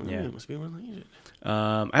 He must be related.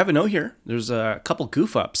 I have a note here. There's a couple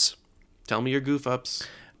goof-ups. Tell me your goof-ups.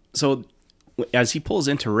 So... as he pulls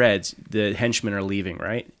into Red's, the henchmen are leaving,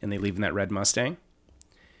 right? And they leave in that red Mustang.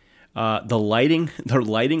 The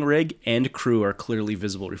lighting rig and crew are clearly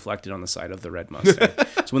visible, reflected on the side of the red Mustang.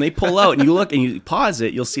 So when they pull out and you look and you pause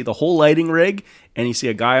it, you'll see the whole lighting rig, and you see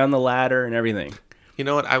a guy on the ladder and everything. You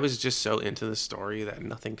know what? I was just so into the story that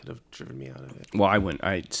nothing could have driven me out of it. Well, I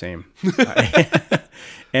wouldn't. Same.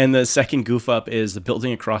 And the second goof up is the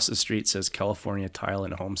building across the street says California Tile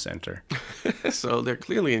and Home Center. So they're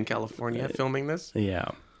clearly in California filming this? Yeah.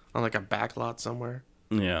 On like a back lot somewhere?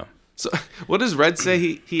 Yeah. So what does Red say?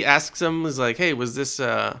 He asks him, is like, hey, was this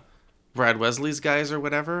Brad Wesley's guys or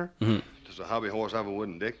whatever? Mm-hmm. Does a hobby horse have a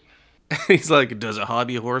wooden dick? He's like, does a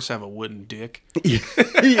hobby horse have a wooden dick?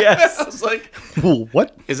 Yes. I was like,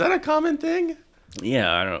 what? Is that a common thing?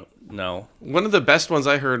 Yeah, I don't know. One of the best ones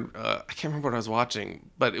I heard, I can't remember what I was watching,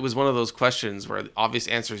 but it was one of those questions where the obvious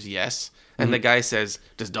answer is yes. And the guy says,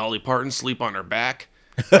 does Dolly Parton sleep on her back?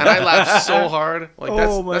 And I laughed so hard. Like,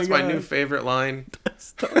 that's my new favorite line.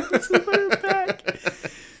 Does Dolly sleep on her back?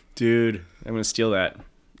 Dude, I'm going to steal that.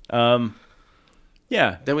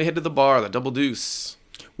 Yeah. Then we head to the bar, the Double Deuce.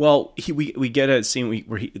 Well, we get a scene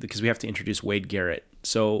because we have to introduce Wade Garrett.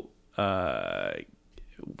 So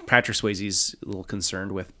Patrick Swayze's a little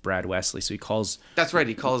concerned with Brad Wesley, so he calls. That's right.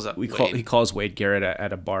 He calls up. He calls Wade Garrett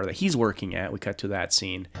at a bar that he's working at. We cut to that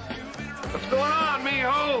scene. What's going on,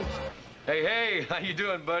 mijo? Hey, how you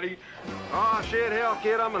doing, buddy? Oh shit, hell,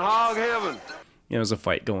 kid, I'm in hog heaven. There's a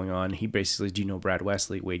fight going on. He basically, do you know Brad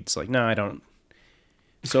Wesley? Wade's like, no, I don't.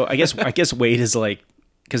 So I guess Wade is like,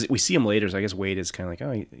 because we see him later, so I guess Wade is kind of like,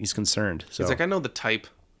 oh, he's concerned. So he's like, I know the type.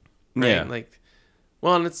 Right? Yeah. Like,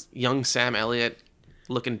 well, and it's young Sam Elliott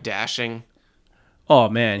looking dashing. Oh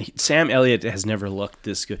man, Sam Elliott has never looked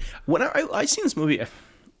this good. When I seen this movie,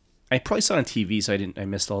 I probably saw it on TV, so I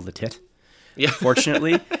missed all the tit. Yeah,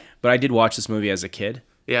 fortunately. But I did watch this movie as a kid,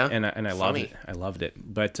 Yeah, and I loved it. I loved it.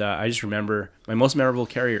 But I just remember my most memorable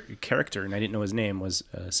character, and I didn't know his name, was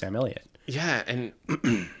Sam Elliott. Yeah, and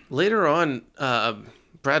later on,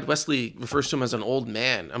 Brad Wesley refers to him as an old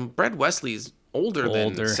man. Brad Wesley's older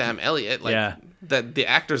than Sam Elliott. Like, that the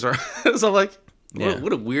actors are. So like,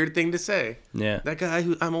 what a weird thing to say. Yeah, that guy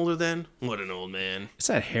who I'm older than. What an old man. It's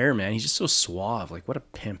that hair, man. He's just so suave. Like, what a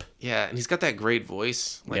pimp. Yeah, and he's got that great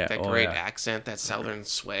voice, like that great accent, that southern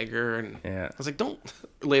swagger, and I was like,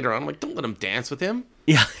 later on, I'm like, don't let him dance with him.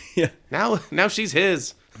 Yeah, yeah. Now she's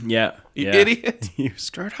his. Yeah, you idiot. You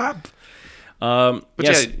start up. But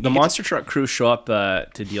yes, the monster truck crew show up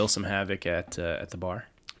to deal some havoc at the bar.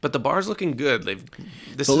 But the bar's looking good.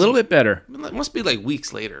 It's a little bit better. It must be like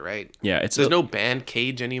weeks later, right? Yeah, there's no band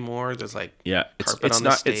cage anymore. There's like carpet on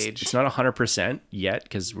the stage. It's not 100% yet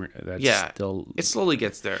because still. It slowly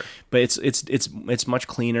gets there. But it's much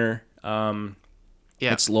cleaner.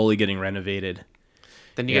 It's slowly getting renovated.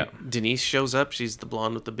 Then you get Denise shows up. She's the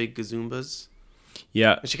blonde with the big gazoombas.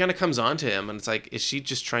 Yeah. And she kind of comes on to him, and it's like, is she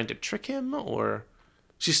just trying to trick him, or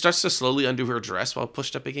she starts to slowly undo her dress while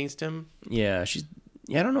pushed up against him? Yeah,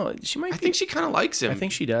 I don't know. She might. I think she kind of likes him. I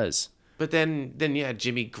think she does. But then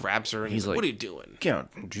Jimmy grabs her and he's like, "What are you doing?" Get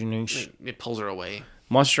out, Denise. It pulls her away.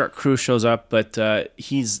 Monster truck crew shows up, but right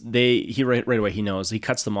away he knows. He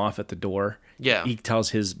cuts them off at the door. Yeah. He tells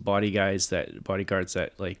his bodyguards that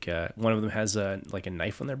like one of them has a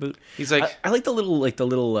knife on their boot. He's like, I like the little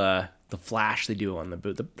the flash they do on the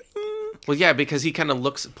boot. Well, yeah, because he kind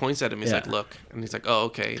of points at him. He's like, "Look," and he's like, "Oh,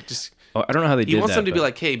 okay." I don't know how they did that. He wants them to be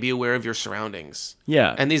like, "Hey, be aware of your surroundings."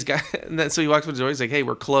 Yeah. And these guys, so he walks up to the door. He's like, "Hey,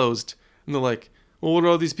 we're closed," and they're like, "Well, what are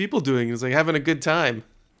all these people doing?" He's like, "Having a good time."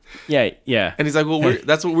 Yeah, yeah. And he's like, "Well,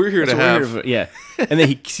 that's what we're here to have." Yeah. And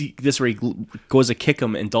then this where he goes to kick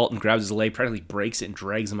him, and Dalton grabs his leg, practically breaks it, and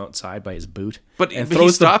drags him outside by his boot. But he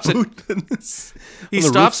stops it. He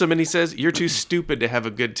stops him and he says, "You're too stupid to have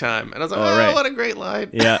a good time." And I was like, "Oh, what a great line!"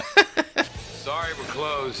 Yeah. Sorry, we're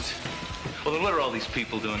closed. Well, then what are all these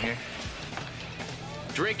people doing here?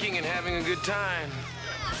 Drinking and having a good time.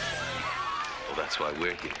 Well, that's why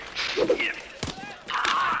we're here.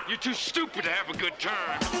 You're too stupid to have a good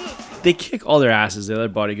time. They kick all their asses. The other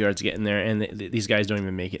bodyguards get in there, and these guys don't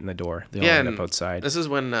even make it in the door. They all end up outside. This is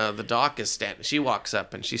when the Doc is standing. She walks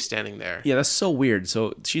up, and she's standing there. Yeah, that's so weird.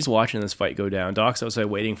 So she's watching this fight go down. Doc's outside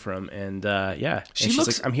waiting for him, and she's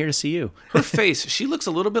like, "I'm here to see you." Her face, she looks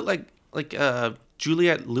a little bit like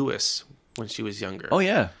Juliette Lewis when she was younger. Oh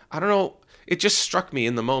yeah. I don't know. It just struck me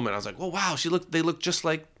in the moment. I was like, "Oh wow, they look just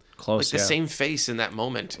like close, like the same face in that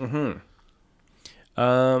moment." Mm-hmm.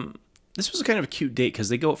 This was a kind of a cute date because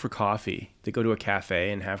they go out for coffee. They go to a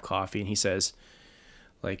cafe and have coffee, and he says,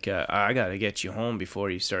 like, I gotta get you home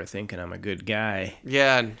before you start thinking I'm a good guy.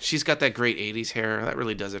 Yeah, and she's got that great 80s hair. That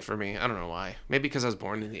really does it for me. I don't know why. Maybe because I was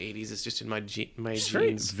born in the 80s. It's just in my genes.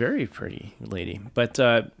 Very, very pretty lady. But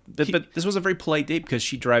this was a very polite date because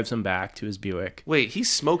she drives him back to his Buick. Wait,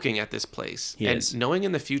 he's smoking at this place. He is. Knowing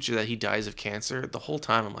in the future that he dies of cancer, the whole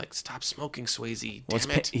time I'm like, stop smoking, Swayze.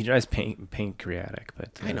 Damn it. He dies pancreatic,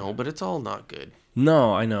 but... I know, but it's all not good.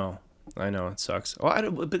 No, I know. It sucks. Oh, I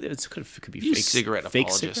don't. But it could be you fake cigarette fake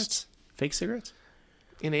apologist. cigarettes. Fake cigarettes.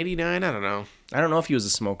 In '89, I don't know. I don't know if he was a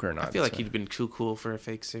smoker or not. I feel like he'd been too cool for a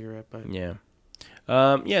fake cigarette, but yeah.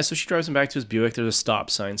 So she drives him back to his Buick. There's a stop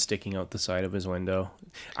sign sticking out the side of his window.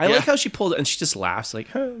 I like how she pulled it, and she just laughs like,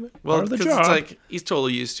 well, because it's like he's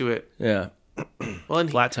totally used to it. Yeah. Well,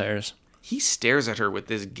 and flat tires. He stares at her with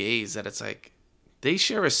this gaze that it's like. They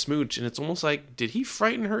share a smooch, and it's almost like, did he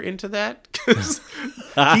frighten her into that? Because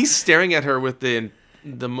he's staring at her with the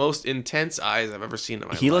most intense eyes I've ever seen in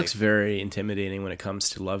my life. He looks very intimidating when it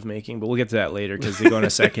comes to lovemaking, but we'll get to that later because they go on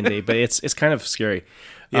a second date. But it's kind of scary.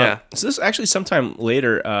 Yeah. So this actually sometime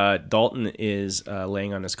later, Dalton is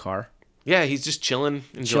laying on his car. Yeah, he's just chilling,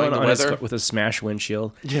 enjoying the weather with a smashed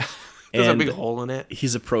windshield. Yeah, there's a big hole in it.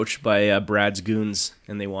 He's approached by Brad's goons,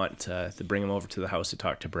 and they want to bring him over to the house to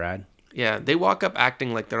talk to Brad. Yeah, they walk up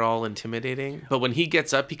acting like they're all intimidating, but when he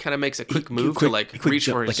gets up, he kind of makes a quick move to reach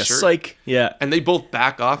for his shirt. Like a psych. Yeah. And they both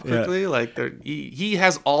back off quickly. Yeah. Like he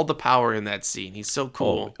has all the power in that scene. He's so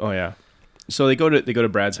cool. Oh yeah. So they go to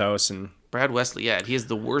Brad's house, and Brad Wesley, he has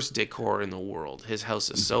the worst decor in the world. His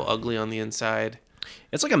house is so ugly on the inside.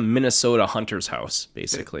 It's like a Minnesota hunter's house,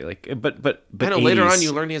 basically. Like, but I know 80s. Later on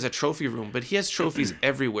you learn he has a trophy room, but he has trophies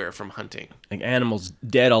everywhere from hunting. Like animals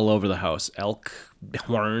dead all over the house, elk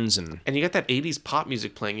horns, and you got that 80s pop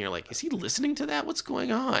music playing. You're like, is he listening to that? What's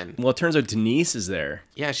going on? Well, it turns out Denise is there.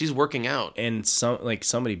 Yeah, she's working out, and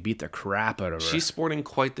somebody beat the crap out of her. She's sporting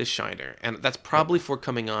quite the shiner, and that's probably for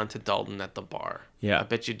coming on to Dalton at the bar. Yeah, I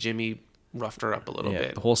bet you Jimmy roughed her up a little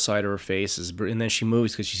bit. The whole side of her face is, and then she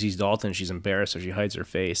moves because she sees Dalton. She's embarrassed, so she hides her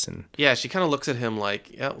face. And yeah, she kind of looks at him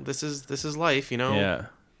like, yeah, this is life, you know. Yeah.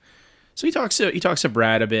 So he talks to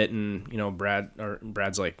Brad a bit, and you know,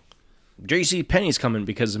 Brad's like, J.C. Penney's coming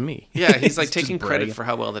because of me. Yeah, he's like taking credit for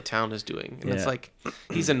how well the town is doing, and it's like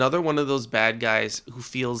he's another one of those bad guys who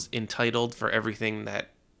feels entitled for everything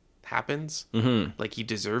that happens. Mm-hmm. Like he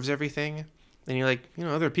deserves everything. And you're like, you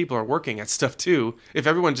know, other people are working at stuff too. If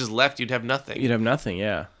everyone just left, you'd have nothing. You'd have nothing,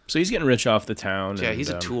 yeah. So he's getting rich off the town. Yeah,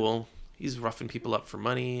 he's a tool. He's roughing people up for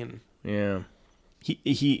money, and yeah.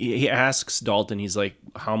 He asks Dalton. He's like,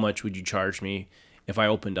 "How much would you charge me if I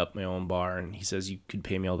opened up my own bar?" And he says, "You could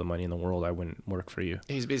pay me all the money in the world. I wouldn't work for you."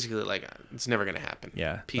 He's basically like, "It's never gonna happen."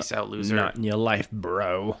 Yeah, peace out, loser. Not in your life,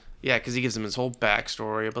 bro. Yeah, because he gives him his whole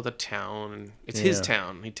backstory about the town, and it's his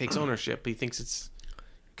town. He takes ownership. He thinks it's.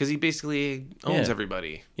 Because he basically owns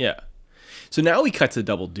everybody. Yeah. So now we cut to the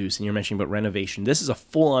Double Deuce, and you're mentioning about renovation. This is a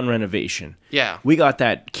full-on renovation. Yeah. We got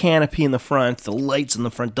that canopy in the front, the lights in the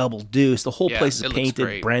front, Double Deuce. The whole place is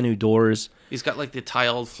painted, brand new doors. He's got like the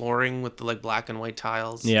tiled flooring with the like black and white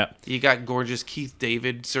tiles. Yeah. You got gorgeous Keith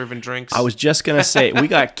David serving drinks. I was just going to say, we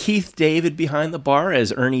got Keith David behind the bar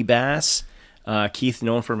as Ernie Bass. Keith,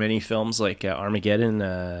 known for many films like Armageddon,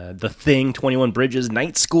 The Thing, 21 Bridges,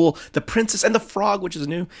 Night School, The Princess and the Frog, which is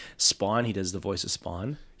new. Spawn, he does the voice of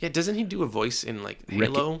Spawn. Yeah, doesn't he do a voice in like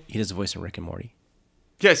Halo? He does the voice in Rick and Morty.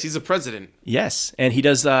 Yes, he's a president. Yes, and he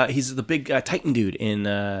does. He's the big Titan dude in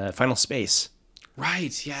Final Space.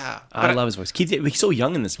 Right, yeah. I love his voice. Keith, he's so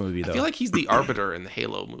young in this movie, though. I feel like he's the arbiter in the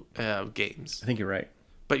Halo games. I think you're right.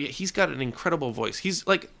 But yeah, he's got an incredible voice. He's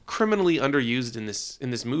like criminally underused in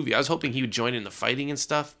this movie. I was hoping he would join in the fighting and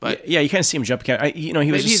stuff, but yeah, you kind of see him jump. He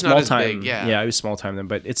was just small time. Yeah, he was small time then.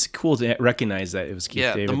 But it's cool to recognize that it was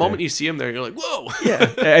Keith David. The moment you see him there, you're like, whoa.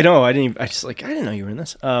 Yeah, I know. I didn't know you were in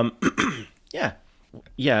this.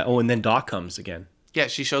 Yeah. Oh, and then Doc comes again. Yeah,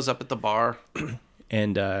 she shows up at the bar,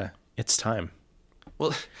 and it's time.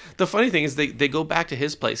 Well, the funny thing is they go back to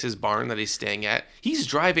his place, his barn that he's staying at. He's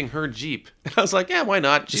driving her Jeep. And I was like, yeah, why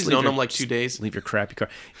not? She's known him like 2 days. Leave your crappy car.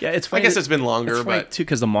 Yeah, it's funny. I guess it's been longer, but too,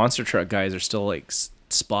 because the monster truck guys are still like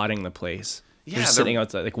spotting the place. Yeah, they're sitting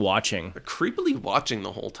outside, like watching. They're creepily watching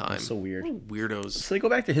the whole time. That's so weird. Weirdos. So they go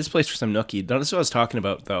back to his place for some nookie. That's what I was talking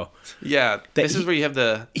about, though. Yeah, this is where you have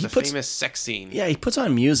the famous sex scene. Yeah, he puts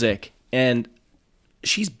on music, and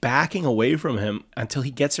she's backing away from him until he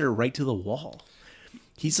gets her right to the wall.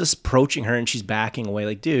 He's just approaching her, and she's backing away.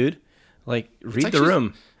 Like, dude, like, read the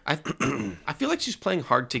room. I feel like she's playing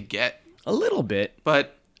hard to get. A little bit.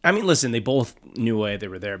 But, I mean, listen, they both knew why they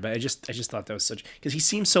were there, but I just thought that was such... Because he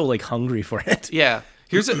seems so, like, hungry for it. Yeah.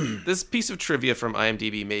 This piece of trivia from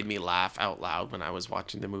IMDb made me laugh out loud when I was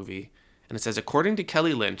watching the movie. And it says, according to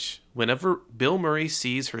Kelly Lynch, whenever Bill Murray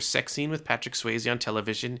sees her sex scene with Patrick Swayze on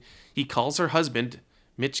television, he calls her husband,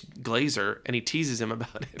 Mitch Glazer, and he teases him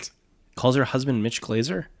about it. Calls her husband Mitch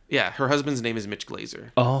Glazer? Yeah, her husband's name is Mitch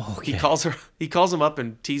Glazer. Oh, okay. He calls him up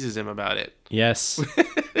and teases him about it. Yes.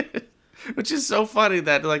 Which is so funny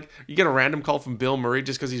that, like, you get a random call from Bill Murray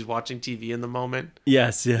just because he's watching TV in the moment.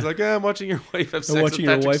 Yes, yeah. He's like, I'm watching your wife have sex with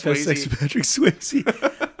Patrick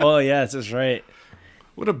Swayze. Oh, yes, that's right.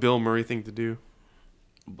 What a Bill Murray thing to do.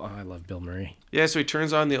 Oh, I love Bill Murray. Yeah, so he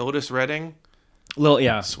turns on the Otis Redding.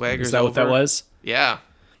 Swagger's Is that over. What that was? Yeah.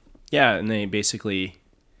 Yeah, and they basically...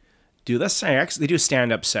 do the sex. They do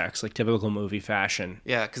stand-up sex, like typical movie fashion.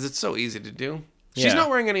 Yeah, because it's so easy to do. She's not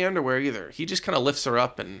wearing any underwear either. He just kind of lifts her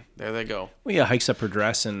up, and there they go. Well, yeah, hikes up her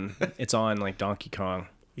dress, and it's on like Donkey Kong.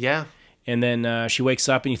 Yeah. And then she wakes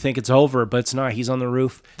up, and you think it's over, but it's not. He's on the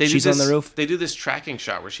roof. She's on the roof. They do this tracking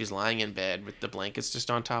shot where she's lying in bed with the blankets just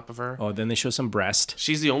on top of her. Oh, then they show some breast.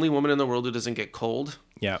 She's the only woman in the world who doesn't get cold.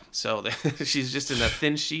 Yeah. So she's just in that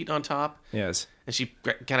thin sheet on top. Yes. And she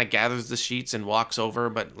kind of gathers the sheets and walks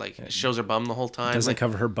over, but like shows her bum the whole time. Doesn't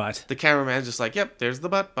cover her butt. The cameraman's just like, yep, there's the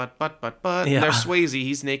butt. Yeah. And there's Swayze.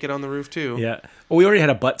 He's naked on the roof too. Yeah. Well, we already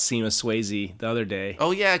had a butt scene with Swayze the other day.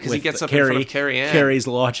 Oh yeah, because he gets up in front of Carrie Ann. Carrie's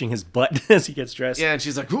watching his butt as he gets dressed. Yeah, and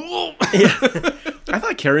she's like, whoa. Yeah. I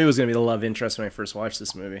thought Carrie was gonna be the love interest when I first watched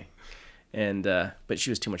this movie, and but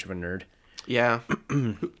she was too much of a nerd. Yeah,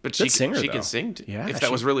 but she can sing. Yeah, if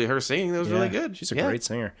that was really her singing, that was really good. She's a great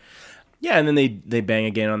singer. Yeah, and then they bang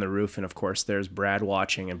again on the roof, and of course there's Brad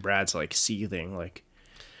watching, and Brad's like seething, like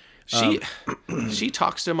she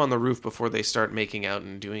talks to him on the roof before they start making out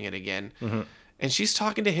and doing it again, and she's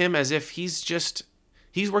talking to him as if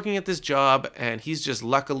he's working at this job and he's just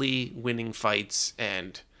luckily winning fights,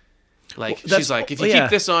 and like she's like, if you keep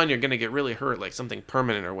this on, you're gonna get really hurt, like something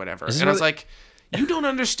permanent or whatever. And I was like, you don't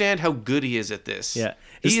understand how good he is at this. Yeah,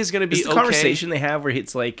 he is going to be the conversation they have where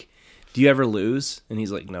it's like do you ever lose? And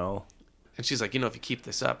he's like, no. And she's like, if you keep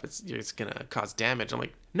this up, it's going to cause damage. I'm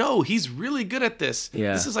like, no, he's really good at this.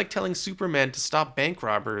 Yeah. This is like telling Superman to stop bank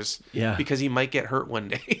robbers because he might get hurt one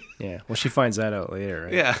day. Yeah. Well, she finds that out later,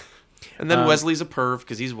 right? Yeah. And then Wesley's a perv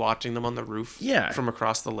because he's watching them on the roof from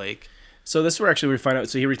across the lake. So this is where actually we find out.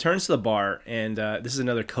 So he returns to the bar, and this is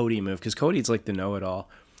another Cody move because Cody's like the know-it-all.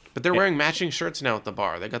 But they're wearing matching shirts now at the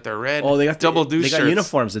bar. They got their red they got double douche shirts. They got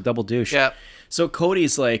uniforms, the double douche. Yeah. So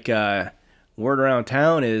Cody's like, word around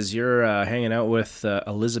town is you're hanging out with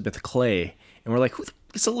Elizabeth Clay. And we're like,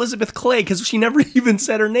 it's Elizabeth Clay? Because she never even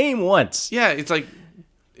said her name once. Yeah, it's like,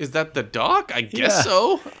 is that the doc? I guess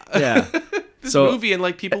so. Yeah. This movie and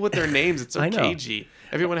like people with their names, it's so I know. cagey.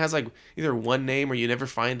 Everyone has like either one name or you never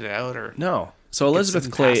find it out or no. So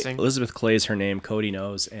Elizabeth Clay is her name. Cody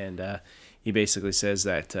knows, and he basically says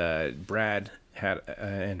that Brad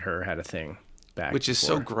and her had a thing back, which is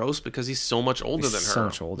so gross because he's so much older than her. So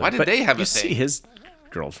much older. Why did they have a thing? You see his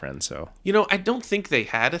girlfriend, so I don't think they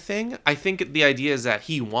had a thing. I think the idea is that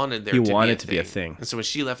he wanted there. to be a thing, and so when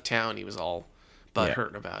she left town, he was all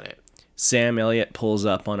butthurt about it. Sam Elliott pulls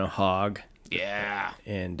up on a hog. Yeah.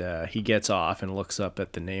 And he gets off and looks up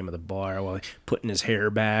at the name of the bar while he's putting his hair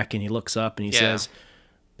back, and he looks up and he says,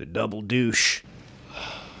 "The double douche."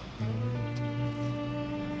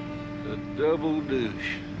 The double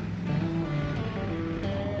douche.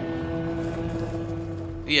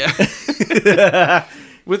 Yeah.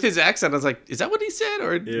 With his accent, I was like, is that what he said,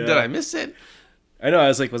 or did I miss it? I know. I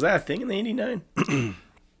was like, was that a thing in the 89?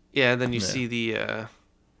 Yeah, then you see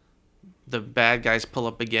the bad guys pull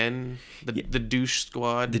up again. The douche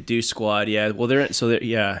squad. The douche squad, yeah. Well,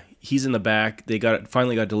 he's in the back. They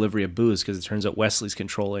finally got delivery of booze because it turns out Wesley's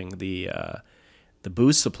controlling the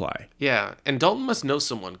booze supply. Yeah, and Dalton must know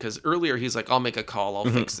someone because earlier he's like, I'll make a call, I'll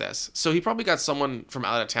fix this. So he probably got someone from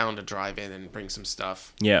out of town to drive in and bring some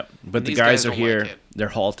stuff. Yeah, but the guys are here. Like they're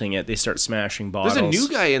halting it. They start smashing bottles. There's a new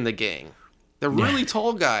guy in the gang. The really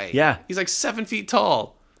tall guy. Yeah. He's like 7 feet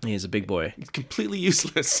tall. He's a big boy. He's completely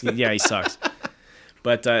useless. Yeah, he sucks.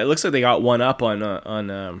 But it looks like they got one up on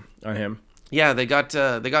him. Yeah, they got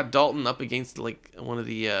Dalton up against like one of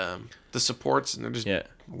the supports, and they're just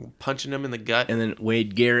punching him in the gut. And then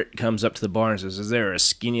Wade Garrett comes up to the bar and says, "Is there a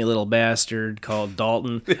skinny little bastard called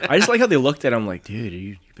Dalton?" I just like how they looked at him like, "Dude,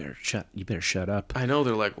 you better shut up." I know,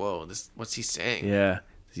 they're like, "Whoa, what's he saying?" Yeah,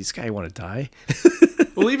 does this guy want to die?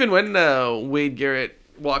 Well, even when Wade Garrett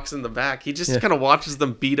walks in the back, he just kind of watches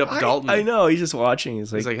them beat up Dalton. I know, he's just watching.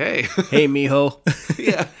 He's like, "Hey, hey, mijo."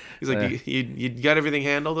 Yeah, he's like, "You got everything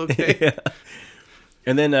handled, okay?" Yeah.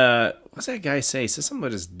 And then what's that guy say? He says something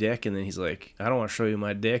about his dick, and then he's like, "I don't want to show you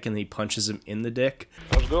my dick," and then he punches him in the dick.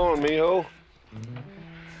 How's it going, mijo?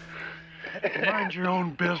 Mind your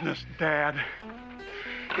own business, Dad.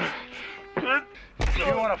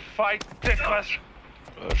 You want to fight, dickless?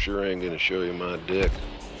 I sure ain't gonna show you my dick.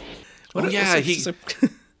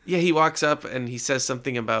 He walks up and he says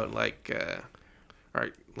something about are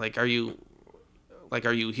you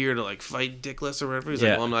here to like fight dickless or whatever? He's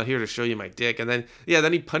like, well, I'm not here to show you my dick. And then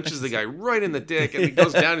he punches the guy right in the dick and he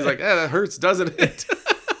goes down. He's like, that hurts, doesn't it?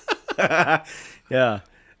 Yeah.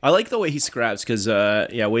 I like the way he scraps because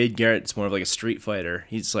Wade Garrett's more of like a street fighter.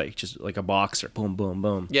 He's like just like a boxer. Boom, boom,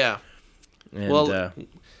 boom. Yeah. And,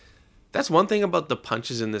 that's one thing about the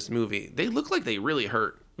punches in this movie. They look like they really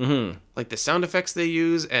hurt. Mm-hmm. Like the sound effects they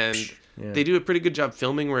use, and they do a pretty good job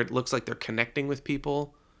filming where it looks like they're connecting with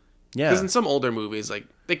people. Yeah. Because in some older movies, like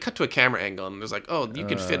they cut to a camera angle and there's like, oh, you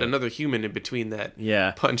could fit another human in between that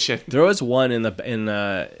punch. And there was one in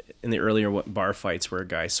the earlier bar fights where a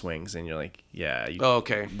guy swings and you're like,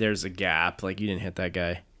 okay. There's a gap. Like you didn't hit that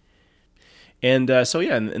guy. And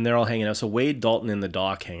and they're all hanging out. So Wade, Dalton, and the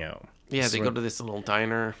doc hang out. Yeah, they go to this little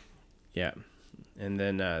diner. Yeah. And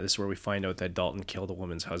then this is where we find out that Dalton killed a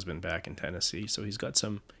woman's husband back in Tennessee. So he's got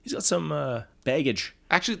some baggage.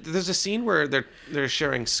 Actually, there's a scene where they're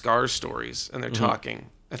sharing scar stories and they're talking.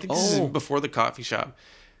 I think this is before the coffee shop.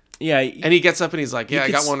 Yeah. And he gets up and he's like,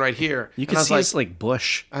 I got one right here. You can see this like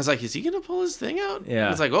bush. I was like, is he going to pull his thing out? Yeah.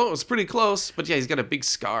 I was like, oh, it's pretty close. But yeah, he's got a big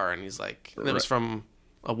scar and he's like, and it was from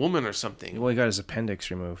a woman or something. Well, he got his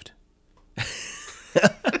appendix removed.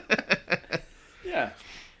 Yeah.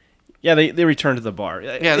 Yeah, they return to the bar.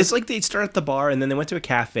 Yeah, it's like they start at the bar and then they went to a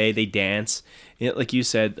cafe. They dance, like you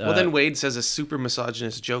said. Well, then Wade says a super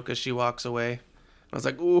misogynist joke as she walks away. I was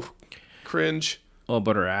like, ooh, cringe. Oh,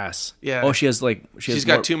 but her ass. Yeah. Oh, she's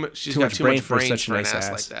got too much brain for such an nice ass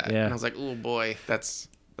like that. Yeah. And I was like, oh boy, that's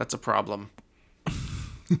a problem.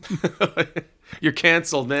 You're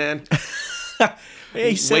canceled, man.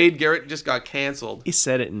 Wade Garrett just got canceled. He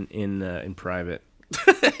said it in private.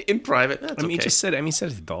 In private. That's I mean, okay. he said it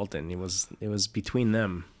to Dalton. It was between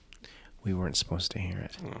them. We weren't supposed to hear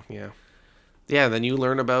it. Oh, yeah. Yeah, then you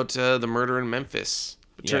learn about the murder in Memphis.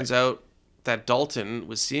 It turns out that Dalton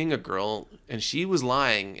was seeing a girl, and she was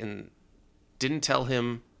lying and didn't tell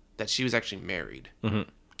him that she was actually married. Mm-hmm.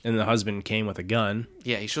 And the husband came with a gun.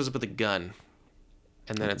 Yeah, he shows up with a gun.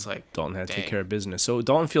 And then it's like, Dalton had to take care of business. So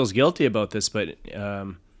Dalton feels guilty about this, but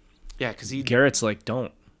because Garrett's like,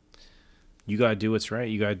 don't. You got to do what's right.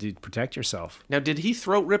 You got to protect yourself. Now, did he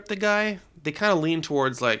throat rip the guy? They kind of lean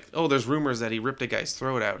towards like, oh, there's rumors that he ripped a guy's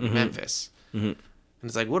throat out in Memphis. Mm-hmm. And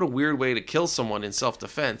it's like, what a weird way to kill someone in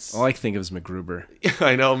self-defense. All I can think of is MacGruber.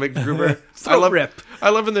 I know, MacGruber. I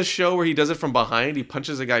love in the show where he does it from behind. He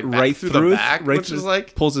punches a guy back right through the back, which is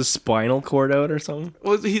like... Pulls his spinal cord out or something.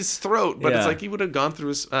 Well, his throat, but it's like he would have gone through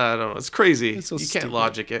his... I don't know. It's crazy. It's so you stupid. Can't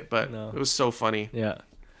logic it, but it was so funny. Yeah.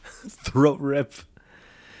 Throat rip.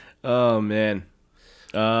 Oh, man.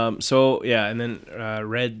 So, yeah, and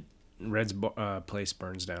then Red's place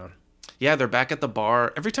burns down. Yeah, they're back at the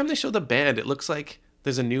bar. Every time they show the band, it looks like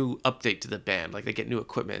there's a new update to the band. Like, they get new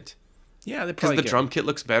equipment. Yeah, they because the drum kit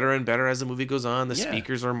looks better and better as the movie goes on. The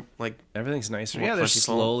speakers are like everything's nicer. Yeah, they're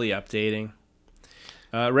slowly updating.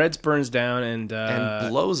 Reds burns down and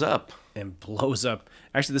blows up.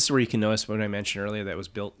 Actually, this is where you can notice what I mentioned earlier that was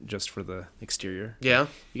built just for the exterior. Yeah,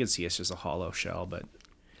 you can see it's just a hollow shell, but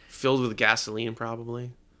filled with gasoline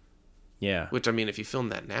probably. Yeah, which I mean, if you film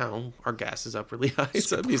that now, our gas is up really high,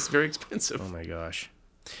 so it's very expensive. Oh my gosh.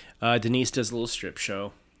 Denise does a little strip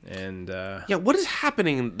show. And yeah, what is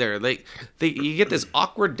happening there? Like, you get this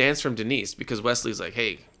awkward dance from Denise because Wesley's like,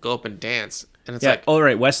 "Hey, go up and dance," and it's like, all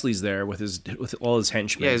right, Wesley's there with all his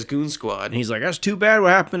henchmen. Yeah, his goon squad, and he's like, "That's too bad. What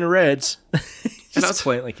happened to Reds?" And I was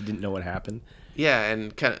playing like he didn't know what happened. Yeah,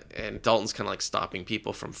 and Dalton's kind of like stopping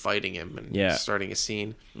people from fighting him and starting a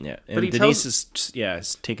scene. Yeah, and but Denise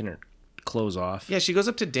is taking her clothes off. Yeah, she goes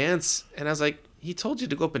up to dance, and I was like, "He told you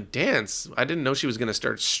to go up and dance." I didn't know she was gonna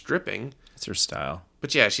start stripping. It's her style.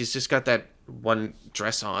 But yeah, she's just got that one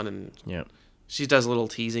dress on, and she does a little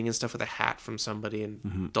teasing and stuff with a hat from somebody,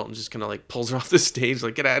 and Dalton just kind of like pulls her off the stage,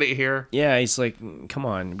 like, "Get out of here!" Yeah, he's like, "Come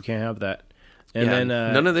on, we can't have that." And then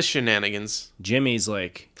none of the shenanigans. Jimmy's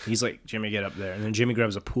like, "Jimmy, get up there!" And then Jimmy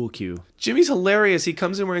grabs a pool cue. Jimmy's hilarious. He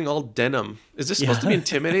comes in wearing all denim. Is this supposed to be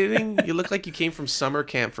intimidating? You look like you came from summer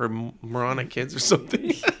camp for moronic kids or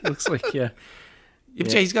something. Looks like Yeah,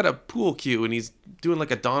 he's got a pool cue, and he's doing like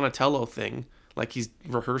a Donatello thing. Like he's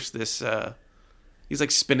rehearsed this, he's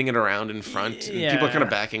like spinning it around in front. And people are kind of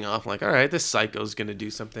backing off like, all right, this psycho's going to do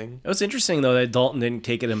something. It was interesting, though, that Dalton didn't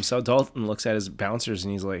take it himself. Dalton looks at his bouncers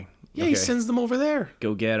and he's like, yeah, he sends them over there.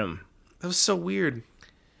 Go get him. That was so weird.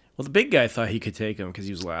 Well, the big guy thought he could take him because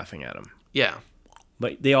he was laughing at him. Yeah.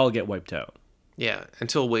 But they all get wiped out. Yeah,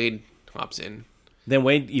 until Wade hops in. Then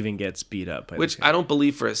Wade even gets beat up. Which I don't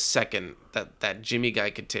believe for a second that Jimmy guy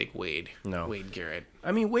could take Wade. No. Wade Garrett.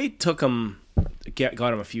 I mean, Wade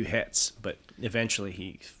got him a few hits, but eventually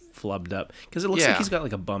he flubbed up. Because it looks like he's got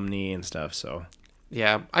like a bum knee and stuff, so.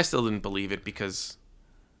 Yeah, I still didn't believe it because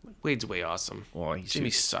Wade's way awesome. Well,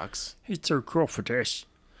 Jimmy sucks. He's too cool for this.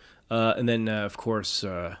 And then, of course,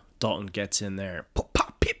 Dalton gets in there. Pop,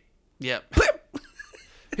 pop, pip. Yep. Pip.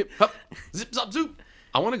 Hip, hop, zip, zop, zoop.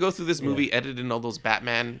 I want to go through this movie edited in all those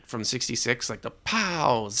Batman from 66, like the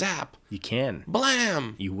pow, zap. You can.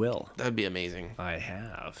 Blam. You will. That'd be amazing. I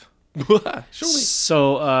have. Show me.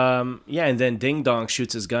 So, and then Ding Dong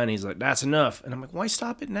shoots his gun. He's like, "That's enough." And I'm like, "Why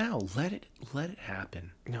stop it now? Let it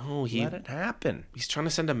happen." No, let it happen. He's trying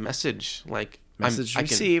to send a message, like message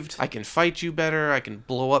received. I can fight you better. I can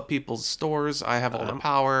blow up people's stores. I have all the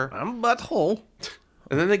power. I'm butthole.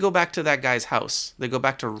 And then they go back to that guy's house. They go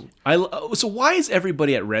back to... So why is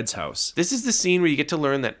everybody at Red's house? This is the scene where you get to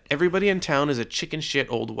learn that everybody in town is a chicken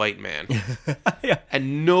shit old white man. Yeah.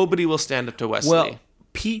 And nobody will stand up to Wesley. Well,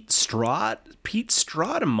 Pete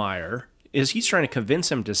Stratemeyer he's trying to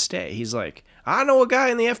convince him to stay. He's like, "I know a guy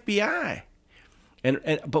in the FBI."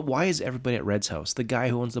 But why is everybody at Red's house? The guy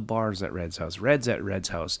who owns the bars at Red's house. Red's at Red's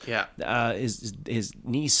house. Yeah. His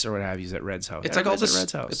niece or what have you is at Red's house. It's like all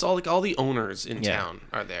this. It's all like all the owners in town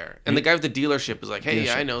are there, and the guy with the dealership is like,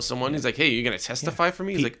 "Hey, I know someone." He's like, "Hey, you're gonna testify for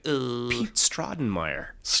me?" He's like, Pete Stratemeyer.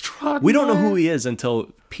 Stratemeyer. We don't know who he is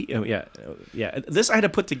until Pete. This I had to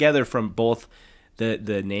put together from both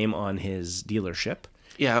the name on his dealership.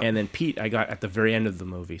 Yeah. And then Pete, I got at the very end of the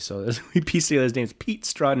movie. So we pieced together his name's Pete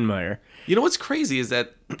Stratemeyer. You know what's crazy is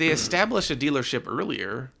that they established a dealership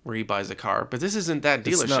earlier where he buys a car, but this isn't that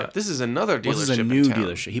dealership. This is another dealership. This is a new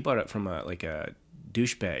dealership. He bought it from a douchebag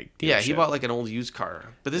dealership. Yeah, he bought like an old used car.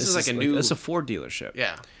 But this is like a new... It's a Ford dealership.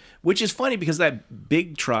 Yeah. Which is funny because that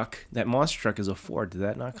big truck, that monster truck, is a Ford. Did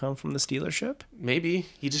that not come from this dealership? Maybe.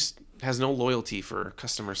 He just has no loyalty for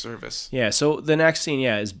customer service. Yeah, so the next scene,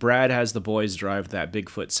 is Brad has the boys drive that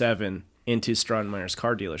Bigfoot 7 into Straudemeyer's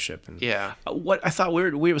car dealership. And yeah. What I thought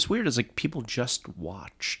was weird is like people just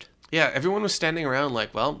watched. Yeah, everyone was standing around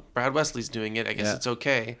like, well, Brad Wesley's doing it. I guess it's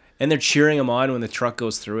okay. And they're cheering him on when the truck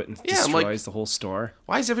goes through it and destroys the whole store.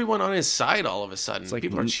 Why is everyone on his side all of a sudden? It's like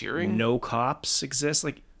people are cheering. No cops exist.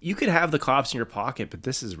 Like, you could have the cops in your pocket, but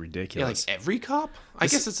this is ridiculous. Yeah, like every cop? I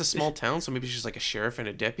guess it's a small town, so maybe it's just like a sheriff and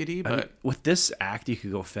a deputy. But I mean, with this act, you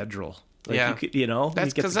could go federal. Like, yeah, you could,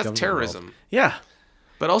 that's because that's terrorism. Involved. Yeah,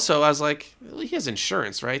 but also I was like, well, he has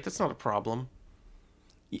insurance, right? That's not a problem.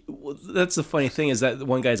 Well, that's the funny thing is that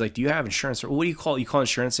one guy's like, "Do you have insurance?" Or what do you call? You call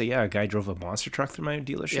insurance? Say, "Yeah, a guy drove a monster truck through my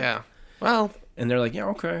dealership." Yeah. Well, and they're like, "Yeah,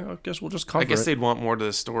 okay. I guess we'll just cover it." I guess they'd want more to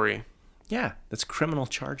the story. Yeah, that's criminal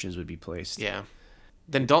charges would be placed. Yeah.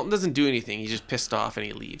 Then Dalton doesn't do anything. He's just pissed off and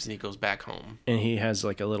he leaves and he goes back home. And he has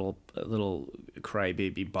like a little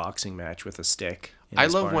crybaby boxing match with a stick. I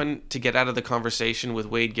love when, to get out of the conversation with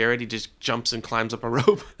Wade Garrett, he just jumps and climbs up a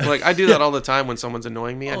rope. Like, I do that all the time when someone's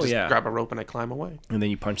annoying me. I just grab a rope and I climb away. And then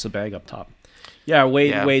you punch the bag up top. Yeah,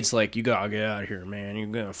 Wade's like, you gotta get out of here, man. You're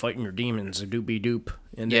gonna fighting your demons, a doopy doop.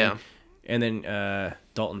 And then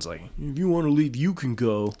Dalton's like, if you want to leave, you can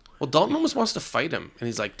go. Well, Dalton almost wants to fight him. And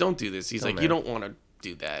he's like, don't do this. He's like, man, you don't want to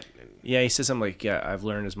do that. And yeah, he says something like, yeah, I've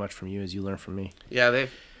learned as much from you as you learn from me. Yeah, they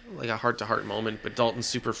have like a heart-to-heart moment, but Dalton's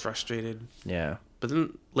super frustrated. Yeah. But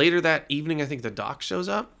then later that evening, I think the doc shows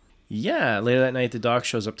up. Yeah, later that night, the doc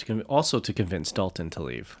shows up to convince Dalton to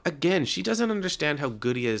leave. Again, she doesn't understand how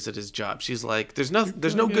good he is at his job. She's like, "There's no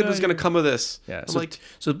good that's gonna come of this." Yeah, I'm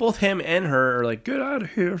so both him and her are like, "Get out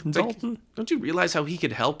of here, Dalton." Like, don't you realize how he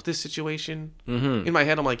could help this situation? Mm-hmm. In my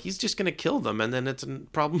head, I'm like, he's just gonna kill them, and then it's a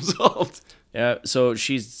problem solved. Yeah. So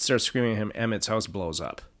she starts screaming at him. Emmett's house blows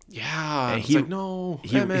up. Yeah. And he's like, no,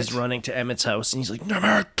 he's running to Emmett's house, and he's like,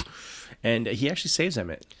 Emmett. And he actually saves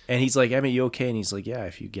Emmett. And he's like, Emmett, you okay? And he's like, yeah,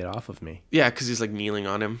 if you get off of me. Yeah, because he's like kneeling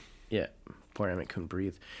on him. Yeah. Poor Emmett couldn't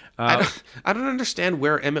breathe. I don't understand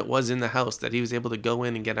where Emmett was in the house that he was able to go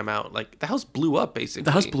in and get him out. Like, the house blew up, basically.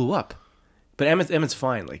 The house blew up. But Emmett's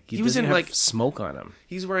fine. Like, he was in like smoke on him.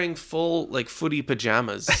 He's wearing full like footy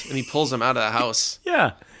pajamas, and he pulls him out of the house.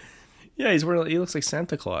 Yeah. Yeah, he looks like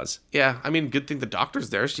Santa Claus. Yeah, I mean, good thing the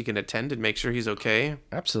doctor's there. She can attend and make sure he's okay.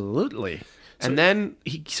 Absolutely. And then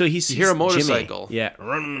he sees you hear a motorcycle. Jimmy.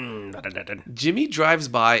 Yeah. Jimmy drives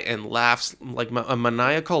by and laughs like a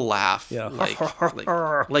maniacal laugh. Yeah.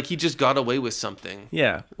 Like he just got away with something.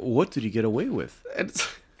 Yeah. What did he get away with? And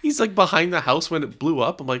he's like behind the house when it blew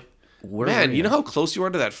up. I'm like, man, you know how close you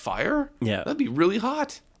are to that fire? Yeah. That'd be really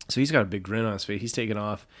hot. So he's got a big grin on his face. He's taking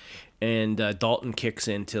off. And Dalton kicks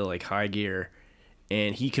into like high gear.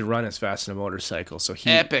 And he can run as fast as a motorcycle, so he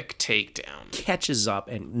epic takedown catches up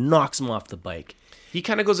and knocks him off the bike. He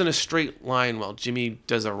kind of goes in a straight line while Jimmy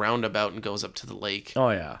does a roundabout and goes up to the lake.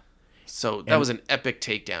 Oh yeah, so that was an epic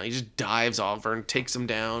takedown. He just dives over and takes him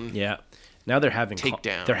down. Yeah. Now they're having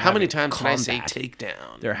takedown. How many times can I say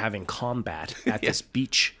takedown? They're having combat at this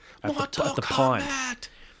beach at the pond.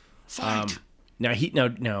 Fight.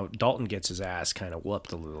 Now Dalton gets his ass kind of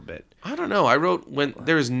whooped a little bit. I don't know. I wrote when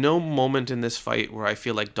there is no moment in this fight where I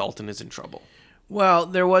feel like Dalton is in trouble. Well,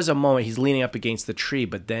 there was a moment he's leaning up against the tree,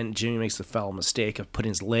 but then Jimmy makes the foul mistake of putting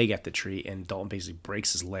his leg at the tree, and Dalton basically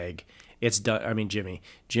breaks his leg. It's done. I mean, Jimmy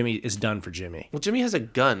is done for Jimmy. Well, Jimmy has a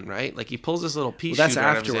gun, right? Like he pulls this little pea shooter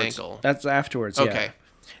out of his ankle. That's afterwards. Okay. Yeah.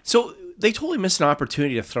 So they totally missed an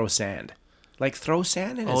opportunity to throw sand. Like throw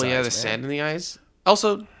sand in his eyes. Oh yeah, the sand in the eyes.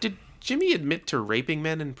 Also, did Jimmy admit to raping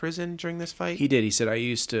men in prison during this fight? He did. He said, I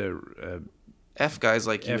used to F guys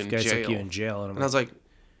like you in jail. And I was like,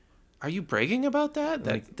 are you bragging about that?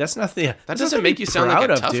 Like, that's not the... That doesn't make you sound like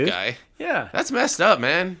a tough guy. Yeah. That's messed up,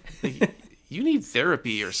 man. Like, you need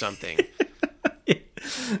therapy or something.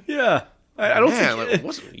 Yeah. I don't think...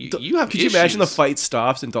 Like, you have Could you imagine the fight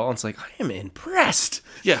stops and Dalton's like, I am impressed.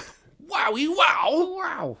 Yeah. Wowie wow.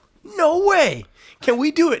 Wow. No way. Can we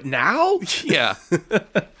do it now? Yeah.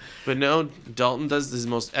 But no, Dalton does his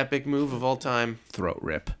most epic move of all time. Throat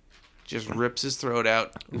rip. Just rips his throat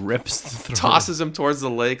out. Rips the throat. Tosses him towards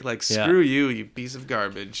the lake like, screw you piece of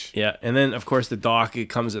garbage. Yeah, and then, of course, the doc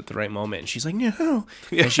comes at the right moment, and she's like, no.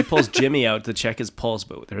 Yeah. And she pulls Jimmy out to check his pulse,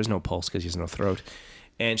 but there is no pulse because he has no throat.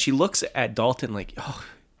 And she looks at Dalton like, oh,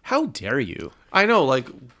 how dare you? I know, like,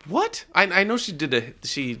 what? I know she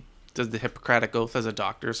does the Hippocratic Oath as a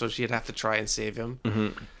doctor, so she'd have to try and save him.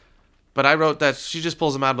 Mm-hmm. But I wrote that she just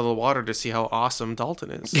pulls him out of the water to see how awesome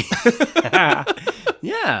Dalton is.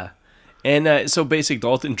 Yeah. And so basically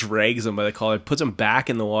Dalton drags him by the collar, puts him back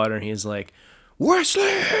in the water, and he's like, Wesley!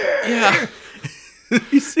 Yeah.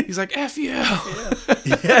 He's like, F you.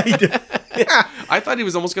 Yeah, he did. Yeah. I thought he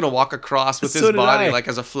was almost going to walk across with So his did body, I. like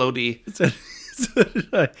as a floaty. So did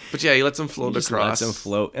I. But yeah, he lets him float He just across. lets him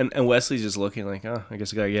float. And Wesley's just looking like, oh, I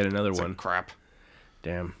guess I gotta get another one. Like, crap.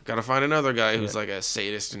 Damn. Gotta find another guy who's like a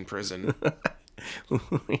sadist in prison.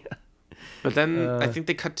 Yeah. But then I think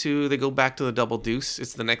they go back to the Double Deuce.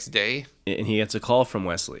 It's the next day. And he gets a call from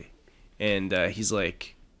Wesley. And he's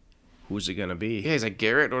like, who's it gonna be? Yeah, he's like,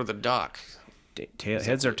 Garrett or the Doc.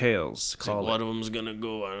 Heads or tails? Call one of them's gonna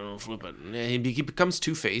go. I don't know, flip it. Yeah, he becomes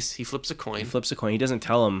Two-Face. He flips a coin. He flips a coin. He doesn't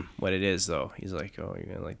tell him what it is, though. He's like, oh,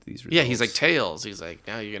 you're gonna like these results. Yeah, he's like, tails. He's like,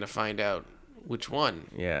 now you're gonna find out which one.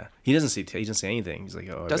 Yeah. He doesn't say anything. He's like,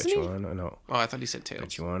 oh, I Doesn't bet he? you want to know. Oh, I thought he said tails.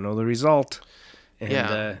 Bet you want to know the result. And,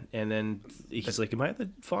 Yeah. And then he's like, am I the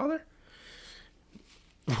father?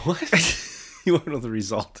 What? You want to know the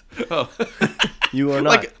result. Oh. You are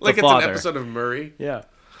not like the it's father. an episode of Murray. Yeah.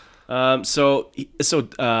 Then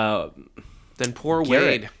poor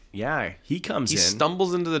Garrett, Wade. Yeah, he comes He in.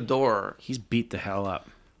 stumbles into the door. He's beat the hell up.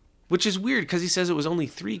 Which is weird because he says it was only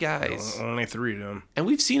 3 guys. Only 3 of them. And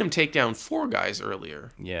we've seen him take down 4 guys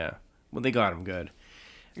earlier. Yeah. Well, they got him good.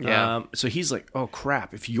 Yeah. So he's like, oh,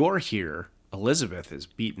 crap. If you're here, Elizabeth is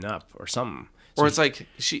beaten up or something. Or it's like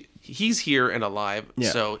he's here and alive,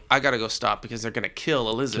 Yeah. so I gotta go stop because they're gonna kill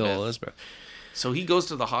Elizabeth. Kill Elizabeth. So he goes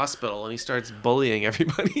to the hospital and he starts bullying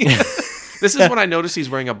everybody. This is when I noticed he's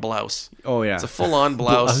wearing a blouse. Oh, yeah. It's a full-on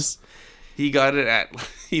blouse. He got it at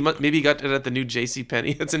maybe he got it at the new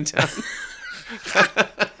JCPenney that's in town.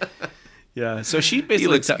 Yeah. So she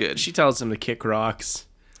basically looks good. She tells him to kick rocks.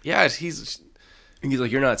 Yeah, He's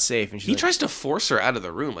like, you're not safe. And she's he like, tries to force her out of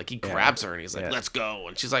the room. Like he grabs her and he's like, "Let's go."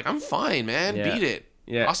 And she's like, "I'm fine, man. Yeah. Beat it."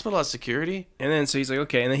 Yeah. Hospital has security. And then so he's like,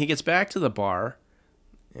 okay. And then he gets back to the bar.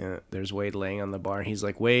 And there's Wade laying on the bar. And he's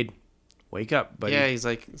like, Wade, wake up, buddy. Yeah, he's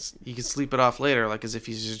like, you can sleep it off later, like as if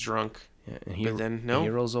he's just drunk. Yeah, but then no. He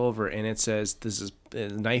rolls over and it says, "This is a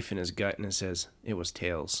knife in his gut," and it says, "It was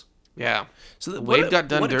tails." Yeah. So Wade got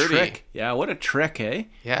done what a dirty. trick. Yeah, what a trick, eh?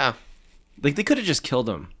 Yeah. Like they could have just killed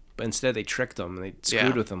him, but instead they tricked him and they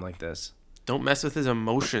screwed with him like this. Don't mess with his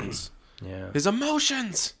emotions. Yeah. His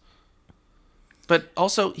emotions. But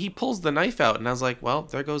also, he pulls the knife out, and I was like, well,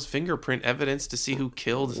 there goes fingerprint evidence to see who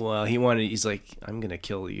killed. Well, he's like, I'm going to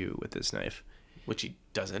kill you with this knife. Which he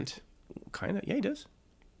doesn't. Kind of. Yeah, he does.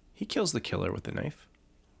 He kills the killer with the knife.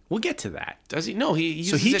 We'll get to that. Does he? No, he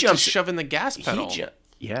uses it jumps, to shove in the gas pedal.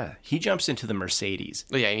 He jumps into the Mercedes.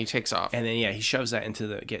 Oh, yeah, and he takes off. And then, yeah, he shoves that into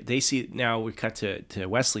the... They see... Now we cut to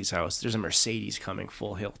Wesley's house. There's a Mercedes coming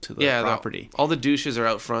full hill to the property. All the douches are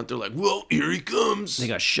out front. They're like, whoa, here he comes. They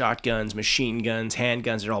got shotguns, machine guns,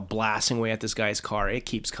 handguns. They're all blasting away at this guy's car. It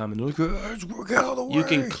keeps coming. They're like, get out of the way. You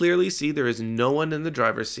can clearly see there is no one in the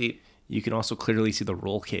driver's seat. You can also clearly see the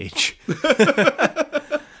roll cage.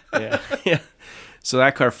 Yeah. So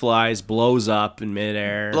that car flies, blows up in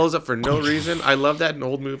midair. Blows up for no reason. I love that in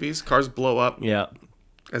old movies. Cars blow up. Yeah.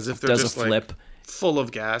 As if they're Does just a flip. like full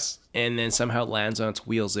of gas. And then somehow it lands on its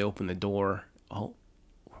wheels. They open the door. Oh,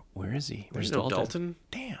 where is he? There's no Dalton?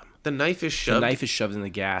 Damn. The knife is shoved. The knife is shoved in the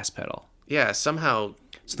gas pedal. Yeah, somehow.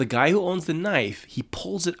 So the guy who owns the knife, he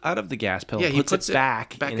pulls it out of the gas pedal. Yeah, and he puts it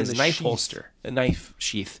back in his the knife sheath. holster. A knife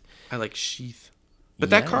sheath. I like sheath. But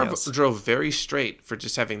that car Yes. drove very straight for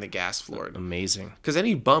just having the gas floored. Amazing. Because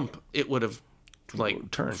any bump, it would have like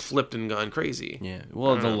turned, flipped and gone crazy. Yeah.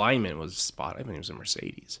 Well, the alignment was spot. I mean, it was a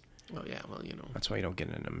Mercedes. Oh yeah, well you know. That's why you don't get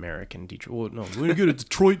an American Detroit. Well, no, we're gonna get a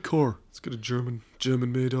Detroit car. Let's get a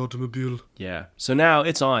German-made automobile. Yeah. So now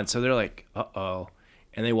it's on. So they're like, uh-oh.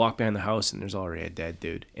 And they walk behind the house, and there's already a dead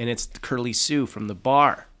dude. And it's Curly Sue from the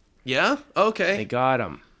bar. Yeah. Okay. They got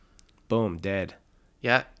him. Boom, dead.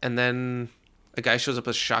 Yeah, and then a guy shows up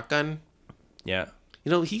with a shotgun. Yeah.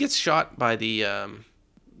 You know, he gets shot by the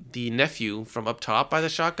nephew from up top by the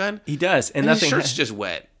shotgun. He does, and his nothing. shirt's just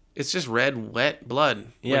wet. It's just red, wet blood.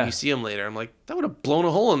 Yeah. When you see him later, I'm like, that would have blown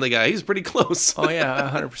a hole in the guy. He's pretty close. Oh yeah,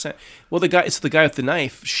 100%. Well, the guy with the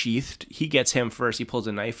knife sheathed. He gets him first. He pulls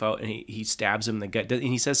a knife out and he stabs him in the gut. And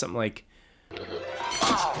he says something like,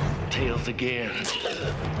 Tails again.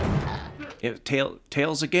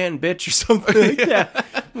 Tails again, bitch, or something like that.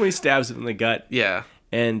 When he stabs him in the gut. Yeah.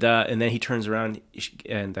 And then he turns around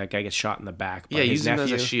and that guy gets shot in the back by his using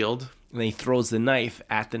nephew. it as a shield. And then he throws the knife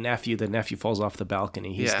at the nephew. The nephew falls off the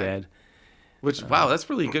balcony. He's dead. Which, wow, that's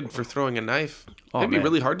really good for throwing a knife. Oh, It'd be man.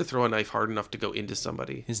 really hard to throw a knife hard enough to go into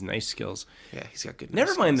somebody. His knife skills. Yeah, he's got good.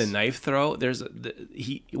 Never knife mind the skills. knife throw.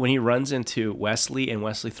 When he runs into Wesley and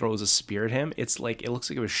Wesley throws a spear at him, it looks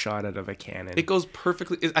like it was shot out of a cannon. It goes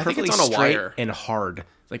perfectly. I think Perfectly it's on a straight wire. and hard.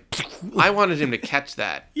 Like I wanted him to catch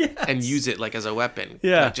that Yes. and use it like as a weapon.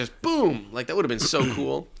 Yeah. Like just boom. Like that would have been so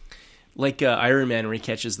cool. like Iron Man where he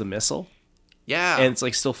catches the missile Yeah. and it's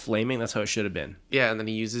like still flaming. That's how it should have been. Yeah, and then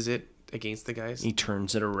he uses it against the guys. He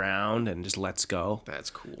turns it around and just lets go. That's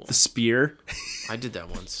cool. The spear. I did that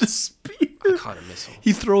once. The spear. I caught a missile.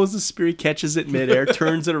 He throws the spear, he catches it midair,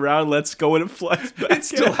 turns it around, lets go, and it flies back. It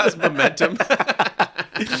still has momentum.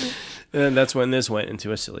 And that's when this went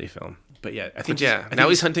into a silly film. But yeah, I think now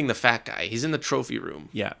he's hunting the fat guy. He's in the trophy room.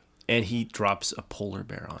 Yeah, and he drops a polar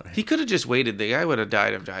bear on it. He could have just waited. The guy would have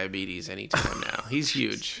died of diabetes anytime now. He's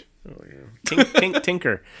huge. Oh yeah,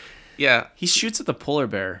 Tinker. Yeah, he shoots at the polar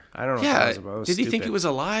bear. I don't know. Yeah, what it was about. It was did he think stupid. it was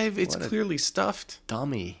alive? It's What a clearly stuffed.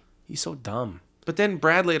 Dummy. He's so dumb. But then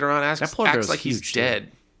Brad later on That acts polar bear like was he's huge,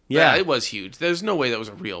 dead. too. Yeah. It was huge. There's no way that was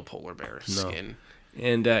a real polar bear skin.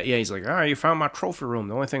 And yeah, he's like, you found my trophy room.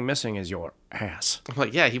 The only thing missing is your ass. I'm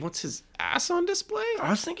like, yeah, he wants his ass on display? I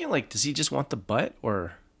was thinking, like, does he just want the butt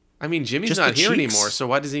or? I mean, Jimmy's Just not the here cheeks? anymore, so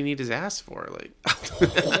why does he need his ass for? Like,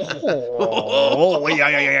 Oh,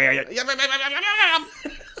 yeah.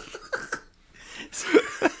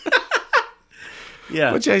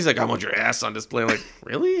 Yeah. But yeah, he's like, I want your ass on display. I'm like,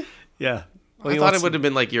 really? Yeah. I thought it would have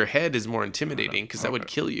been like your head is more intimidating because that would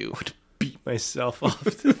kill you. beat myself off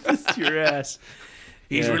to your ass.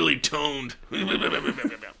 He's Yeah. really toned.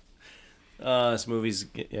 This movie's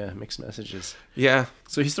mixed messages. Yeah.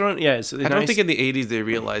 So he's throwing So I don't think in the 80s they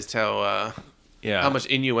realized how much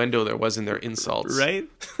innuendo there was in their insults. right.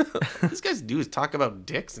 These guys do is talk about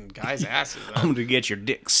dicks and guys' asses. I'm gonna get your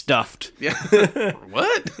dick stuffed. Yeah.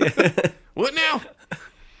 What? What now?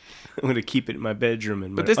 I'm gonna keep it in my bedroom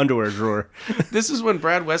in my this- underwear drawer. This is when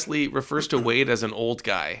Brad Wesley refers to Wade as an old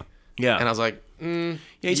guy. Yeah. And I was like,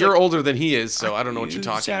 he's you're like, older than he is, so I don't know what you're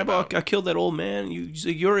talking Sad about. I killed that old man.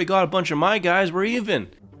 You already got a bunch of my guys. We're even.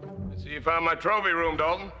 See, you found my trophy room,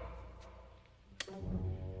 Dalton.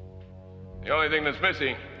 The only thing that's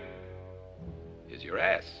missing is your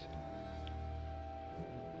ass.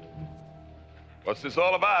 What's this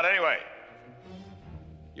all about, anyway?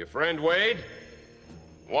 Your friend Wade?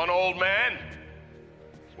 One old man?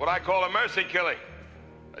 It's what I call a mercy killing.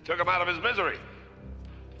 I took him out of his misery.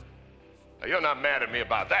 Now, you're not mad at me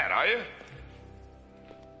about that, are you?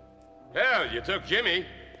 Hell, you took Jimmy.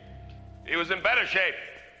 He was in better shape.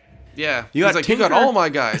 Yeah. You He's got like, you got Tinker? all my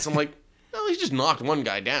guys. I'm like, no, he just knocked one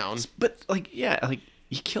guy down. But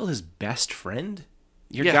you killed his best friend.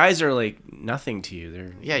 Your Yeah. guys are like nothing to you.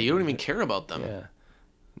 They're Yeah, you don't even care about them.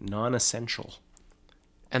 non-essential.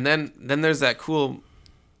 And then there's that cool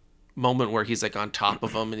moment where he's like on top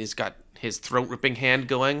of him and he's got his throat ripping hand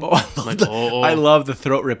going. I love the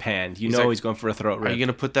throat rip hand. You He's know like, he's going for a throat rip. Are you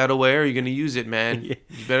gonna put that away or are you gonna use it, man? You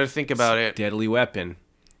better think about it. Deadly weapon.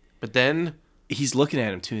 But then He's looking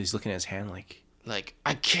at him too. He's looking at his hand like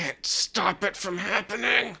I can't stop it from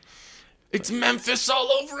happening. It's Memphis all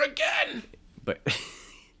over again.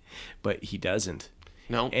 but he doesn't.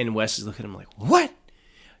 No. And Wes is looking at him like, what?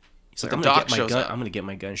 He's like, The I'm gonna doc get my shows gun. up. I'm gonna get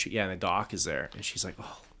my gun and shoot. Yeah, and the doc is there, and she's like,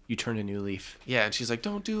 oh, you turned a new leaf. Yeah, and she's like,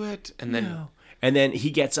 don't do it. And then No. And then he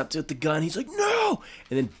gets up to the gun. He's like, no.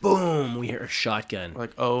 And then boom, we hear a shotgun. we're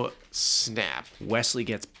like, oh snap. Wesley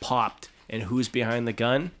gets popped, and who's behind the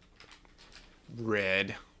gun?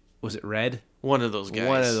 Red. Was it Red? One of those guys.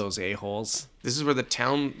 One of those a-holes. This is where the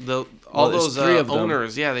town, all Well, there's those three of them.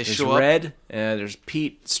 owners, yeah, they There's show up. Red, there's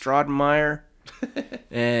Pete Strodmeyer,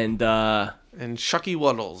 and And Shucky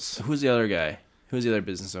Wuddles. who's the other guy? Who's the other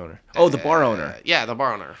business owner? Oh, the bar owner. Yeah, the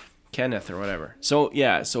bar owner. Kenneth or whatever. So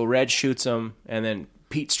Red shoots him, and then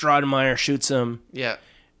Pete Strodmeyer shoots him, Yeah.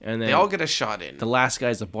 and then They all get a shot in. the last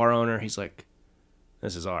guy's the bar owner. He's like,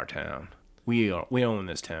 "This is our town. We own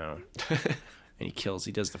this town." And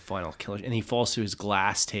he does the final kill, and he falls through his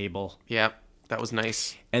glass table. Yeah, that was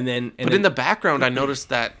nice. And then, But in the background, I noticed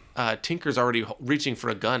that Tinker's already reaching for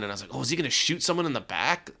a gun, and I was like, oh, is he going to shoot someone in the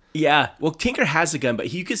back? yeah, well, Tinker has a gun,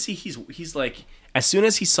 but you could see he's like, as soon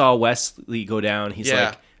as he saw Wesley go down, he's Yeah.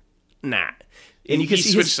 like, nah. And you can He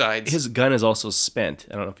see switched sides. his gun is also spent.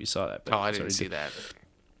 I don't know if you saw that. But Oh, I didn't see that.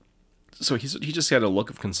 So he just had a look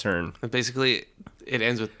of concern. But basically, it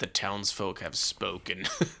ends with the townsfolk have spoken.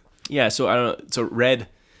 Yeah, so I don't know. So Red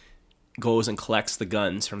goes and collects the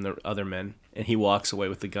guns from the other men, and he walks away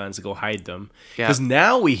with the guns to go hide them. Yeah. Because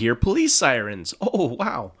now we hear police sirens. Oh,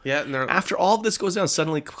 wow. Yeah, and after all of this goes down,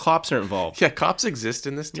 suddenly cops are involved. Yeah, cops exist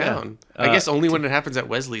in this town. Yeah. I guess only when it happens at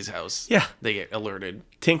Wesley's house. Yeah. They get alerted.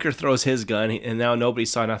 Tinker throws his gun, and now nobody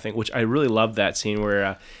saw nothing, which I really love that scene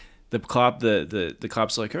where the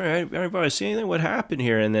cop's like, all right, everybody see anything? What happened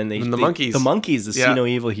here? And then the monkeys. The monkeys, the see no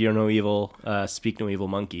evil, hear no evil, speak no evil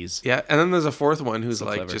monkeys. Yeah, and then there's a fourth one who's So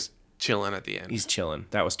like clever. just chilling at the end. He's chilling.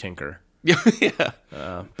 That was Tinker. Yeah.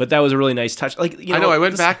 But that was a really nice touch. Like, you know, I know. I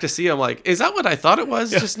went back to see him. Like, is that what I thought it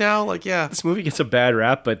was just now? Like, yeah. This movie gets a bad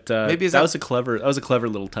rap, but Maybe that was a clever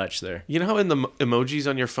little touch there. You know how in the emojis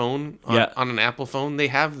on your phone, on an Apple phone, they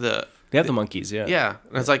have the monkeys. Yeah. Yeah,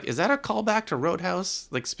 and it's like, is that a callback to Roadhouse?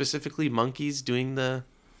 Like specifically monkeys doing the.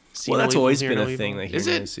 Well, that's always been a thing. Is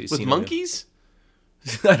it with monkeys?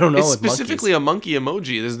 I don't know. It's with specifically monkeys. a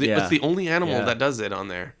monkey emoji. It's the only animal that does it on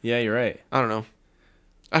there. Yeah, you're right. I don't know.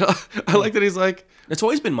 I like that he's like. It's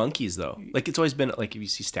always been monkeys though. Like it's always been like if you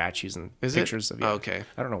see statues and Is pictures it? of you. Oh, okay.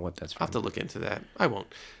 I don't know what that's from. I'll have to look into that. I won't.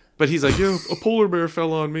 But he's like, yeah, a polar bear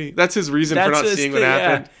fell on me. That's his reason for not seeing what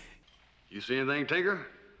happened. You see anything, Tinker?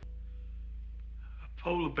 A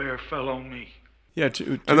polar bear fell on me. Yeah,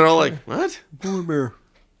 and they're all like, what? Polar bear.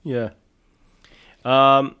 Yeah.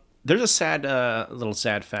 There's a little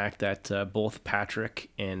sad fact that both Patrick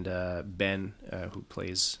and Ben, who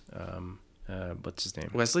plays what's his name?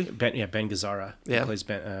 Wesley? Ben Gazzara. Yeah. Who plays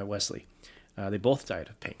Wesley. They both died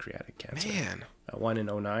of pancreatic cancer. Man. One in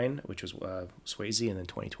 2009, which was Swayze, and then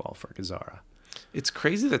 2012 for Gazzara. It's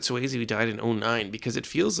crazy that Swayze died in 2009 because it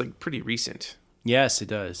feels like pretty recent. Yes, it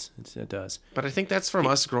does. It does. But I think that's from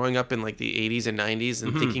us growing up in like the 80s and 90s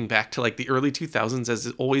and thinking back to like the early 2000s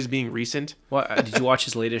as always being recent. Well, did you watch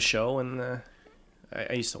his latest show? And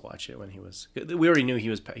I used to watch it when he was. We already knew he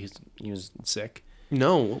was sick.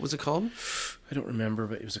 No, what was it called? I don't remember,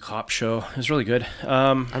 but it was a cop show. It was really good. I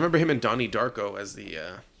remember him and Donnie Darko as the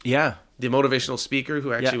the motivational speaker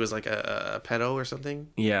who actually was like a pedo or something.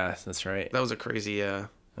 Yeah, that's right. That was a crazy.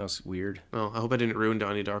 That was weird. Oh, I hope I didn't ruin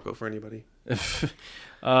Donnie Darko for anybody.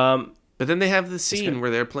 But then they have the scene where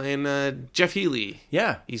they're playing Jeff Healey.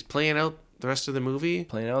 Yeah, he's playing out the rest of the movie.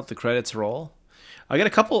 Playing out the credits roll. I got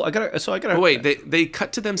a couple. Oh wait, they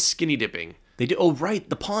cut to them skinny dipping. They do. Oh right,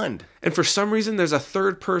 the pond. And for some reason, there's a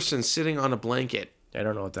third person sitting on a blanket. I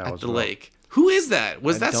don't know what that was. At the lake. Who is that?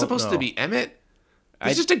 Was that supposed to be Emmett?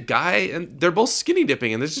 There's just a guy, and they're both skinny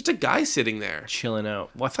dipping, and there's just a guy sitting there. Chilling out.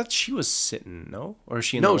 Well, I thought she was sitting, no? Or is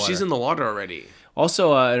she in the water? No, she's in the water already.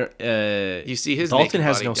 Also, you see his Dalton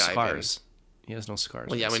has naked no body scars. He has no scars.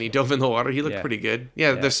 Well, yeah, when he dove in the water, he looked pretty good.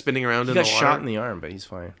 Yeah, they're spinning around in the water. He got shot in the arm, but he's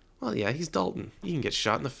fine. Well, yeah, he's Dalton. You can get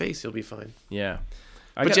shot in the face, he'll be fine. Yeah.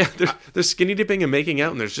 They're skinny dipping and making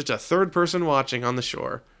out, and there's just a third person watching on the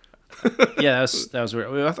shore. Yeah, that was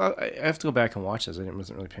weird. I thought I have to go back and watch this. I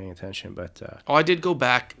wasn't really paying attention, but I did go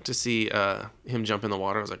back to see him jump in the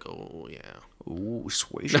water. I was like, oh yeah, ooh,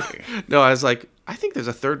 Swayze. No, I was like, I think there's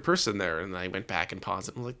a third person there, and I went back and paused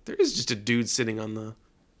it. I'm like, there is just a dude sitting on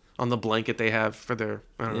the blanket they have for their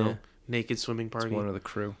naked swimming party. It's one of the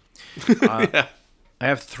crew. Yeah. I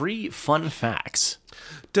have 3 fun facts.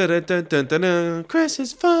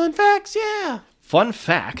 Chris's fun facts, yeah. Fun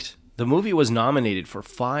fact. The movie was nominated for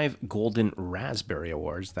 5 Golden Raspberry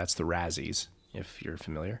Awards. That's the Razzies, if you're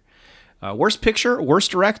familiar. Worst Picture, Worst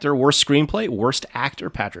Director, Worst Screenplay, Worst Actor,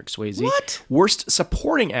 Patrick Swayze. What? Worst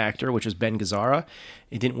Supporting Actor, which was Ben Gazzara.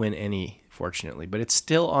 It didn't win any, fortunately, but it's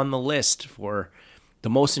still on the list for the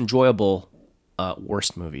most enjoyable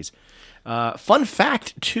worst movies. Fun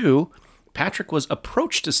fact, too, Patrick was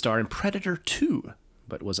approached to star in Predator 2,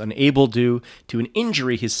 but was unable due to an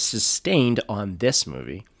injury he sustained on this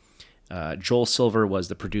movie. Joel Silver was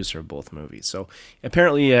the producer of both movies. So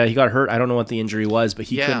apparently he got hurt. I don't know what the injury was, but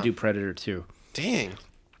he couldn't do Predator 2. Dang.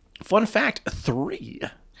 Fun fact, 3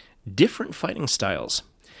 different fighting styles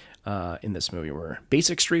in this movie were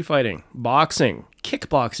basic street fighting, boxing,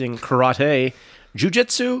 kickboxing, karate,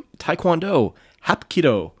 jiu-jitsu, taekwondo,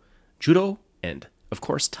 hapkido, judo, and, of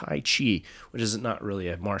course, Tai Chi, which is not really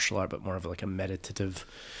a martial art, but more of like a meditative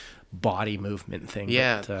body movement thing.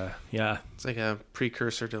 Yeah. But, yeah. It's like a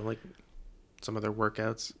precursor to like some other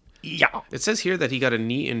workouts. Yeah. It says here that he got a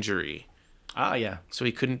knee injury. Ah, yeah. So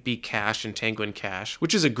he couldn't be Cash in Tango and Cash,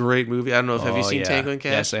 which is a great movie. I don't know if have you seen Tango and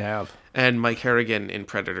Cash? Yes, I have. And Mike Harrigan in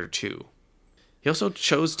Predator 2. He also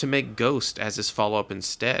chose to make Ghost as his follow-up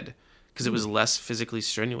instead because it was less physically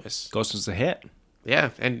strenuous. Ghost was a hit. Yeah,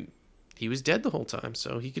 and he was dead the whole time,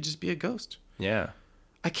 so he could just be a ghost. Yeah.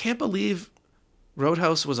 I can't believe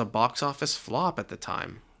Roadhouse was a box office flop at the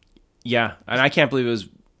time. Yeah, and I can't believe it was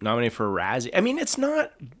nominated for a Razzie. I mean, it's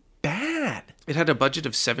not bad. It had a budget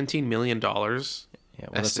of $17 million Yeah,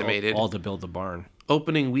 well, estimated. That's all to build the barn.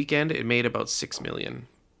 Opening weekend, it made about $6 million.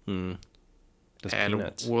 That's and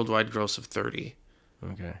peanuts. a worldwide gross of 30.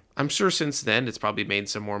 Okay. I'm sure since then it's probably made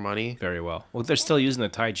some more money. Very well. Well, they're still using the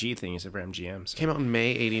Tai Chi thing except for MGM. So. Came out in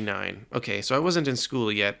May 89. Okay, so I wasn't in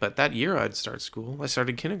school yet, but that year I'd start school. I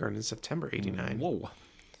started kindergarten in September 89. Whoa.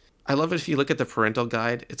 I love it if you look at the parental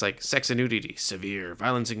guide. It's like sex and nudity, severe.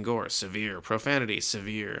 Violence and gore, severe. Profanity,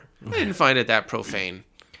 severe. I didn't find it that profane.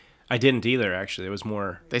 I didn't either, actually. It was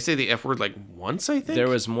more... They say the F word like once, I think? There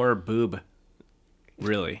was more boob.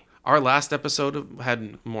 Really. Our last episode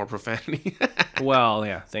had more profanity. Well,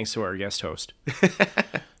 yeah, thanks to our guest host.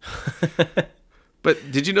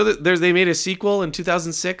 But did you know that they made a sequel in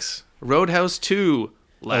 2006? Roadhouse 2,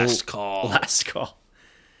 Last Call. Last Call.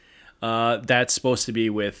 That's supposed to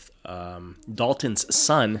be with Dalton's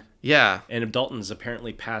son. Yeah. And if Dalton's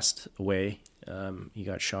apparently passed away, he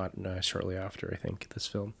got shot shortly after, I think, this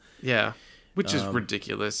film. Yeah. Which is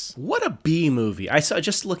ridiculous. What a B movie. I saw,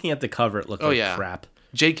 just looking at the cover, it looked like crap.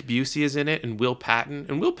 Jake Busey is in it, and Will Patton.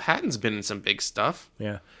 And Will Patton's been in some big stuff.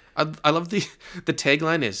 Yeah. I love the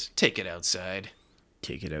tagline is, take it outside.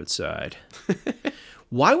 Take it outside.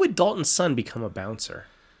 Why would Dalton's son become a bouncer?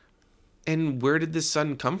 And where did this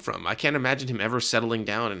son come from? I can't imagine him ever settling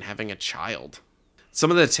down and having a child.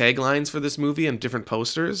 Some of the taglines for this movie and different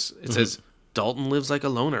posters, it says, Dalton lives like a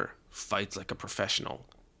loner, fights like a professional,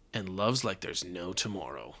 and loves like there's no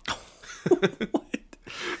tomorrow.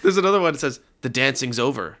 There's another one that says, the dancing's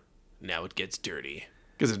over. Now it gets dirty.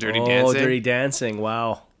 Because of Dirty Dancing. Oh, Dirty Dancing.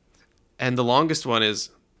 Wow. And the longest one is,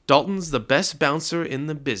 Dalton's the best bouncer in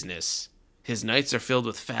the business. His nights are filled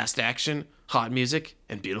with fast action, hot music,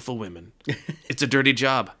 and beautiful women. It's a dirty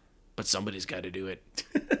job, but somebody's got to do it.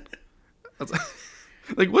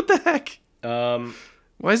 Like, what the heck?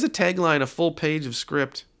 Why is the tagline a full page of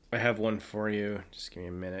script? I have one for you. Just give me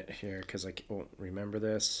a minute here, because I won't remember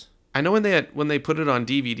this. I know when they put it on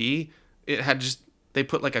DVD, it had they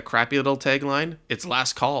put like a crappy little tagline. It's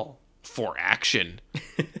Last Call for action.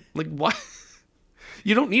 Like, what?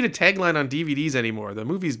 You don't need a tagline on DVDs anymore. The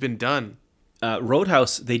movie's been done.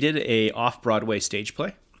 Roadhouse, they did a off-Broadway stage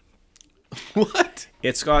play. What?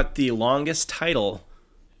 It's got the longest title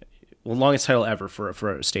ever for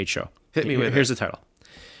a stage show. Hit me with it. Here's the title.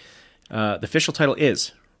 The official title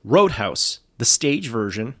is Roadhouse, the stage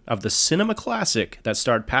version of the cinema classic that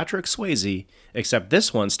starred Patrick Swayze, except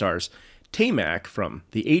this one stars T-Mac from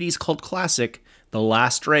the 80s cult classic The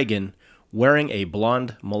Last Dragon, wearing a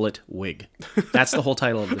blonde mullet wig. That's the whole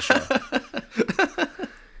title of the show.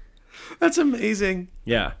 That's amazing.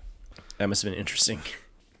 Yeah. That must have been interesting.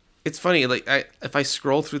 It's funny, like if I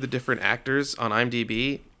scroll through the different actors on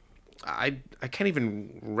IMDb, I can't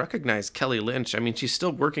even recognize Kelly Lynch. I mean, she's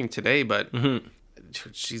still working today, but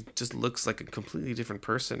she just looks like a completely different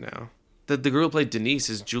person now. The girl who played Denise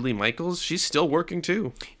is Julie Michaels. She's still working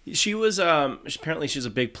too. She was apparently she's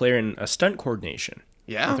a big player in stunt coordination.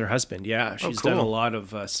 Yeah, with her husband. Yeah, she's cool. done a lot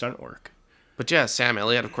of stunt work. But yeah, Sam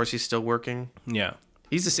Elliott, of course, he's still working. Yeah,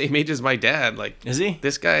 he's the same age as my dad. Like, is he?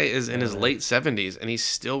 This guy is in his late 70s, and he's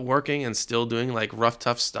still working and still doing like rough,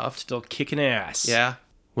 tough stuff. Still kicking ass. Yeah.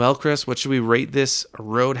 Well, Chris, what should we rate this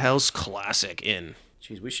Roadhouse classic in?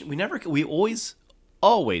 Jeez, we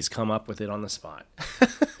always come up with it on the spot.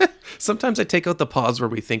 Sometimes I take out the pause where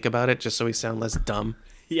we think about it just so we sound less dumb.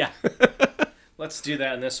 Yeah. Let's do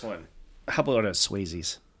that in this one. How about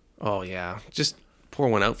Swayze's? Oh, yeah. Just pour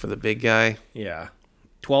one out for the big guy. Yeah.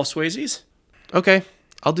 12 Swayze's? Okay.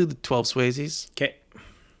 I'll do the 12 Swayze's. Okay.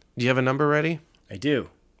 Do you have a number ready? I do.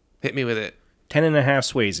 Hit me with it. 10.5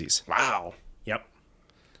 Swayze's. Wow. Yep.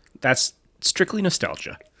 That's strictly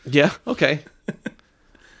nostalgia. Yeah. Okay.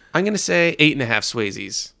 I'm going to say 8.5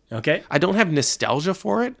 Swayze's. Okay. I don't have nostalgia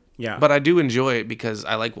for it. Yeah. But I do enjoy it because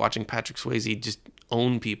I like watching Patrick Swayze just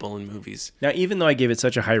own people in movies. Now, even though I gave it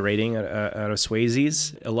such a high rating out of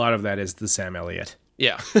Swayze's, a lot of that is the Sam Elliott.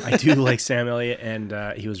 Yeah. I do like Sam Elliott,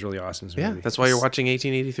 and he was really awesome in this movie. That's why you're watching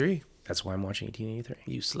 1883. That's why I'm watching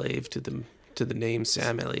 1883. You slave to the name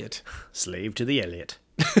Sam Elliott. Slave to the Elliott.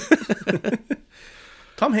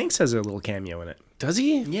 Tom Hanks has a little cameo in it. Does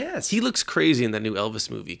he? Yes. He looks crazy in that new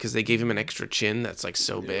Elvis movie because they gave him an extra chin that's like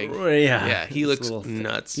so big. Yeah. Yeah, he looks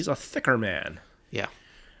nuts. He's a thicker man. Yeah.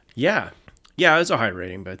 Yeah. Yeah, it's a high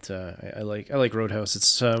rating, but I like Roadhouse.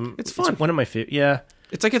 It's fun. It's one of my favorite. Yeah.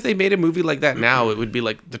 It's like if they made a movie like that now, it would be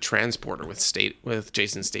like The Transporter with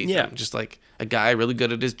Jason Statham. Yeah. Just like a guy really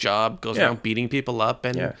good at his job, goes around beating people up,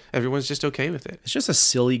 and everyone's just okay with it. It's just a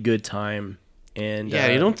silly good time. And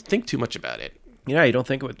you don't think too much about it. Yeah, you don't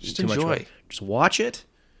think about it just too enjoy. much. Just watch it.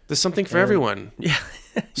 There's something for everyone. Yeah.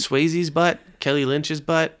 Swayze's butt, Kelly Lynch's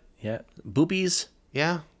butt. Yeah. Boobies.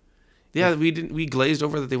 Yeah. Yeah, we glazed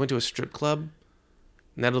over that they went to a strip club.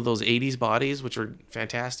 And out of those 80s bodies, which are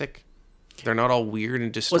fantastic. They're not all weird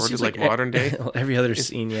and distorted like modern day. Every other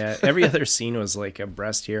scene, yeah. Every other scene was like a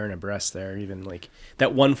breast here and a breast there. Even like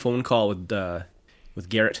that one phone call with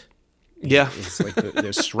Garrett. Yeah. It's like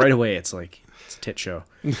there's right away. It's like it's a tit show.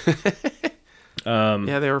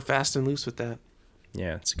 Yeah, they were fast and loose with that.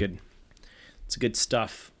 Yeah, it's good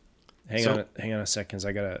stuff. Hang on a second.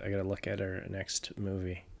 I gotta look at our next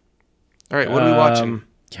movie. All right, what are we watching?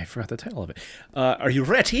 Yeah, I forgot the title of it. Are you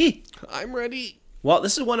ready? I'm ready. Well,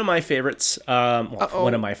 this is one of my favorites.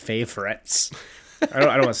 One of my favorites. I don't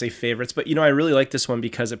want to say favorites, but I really like this one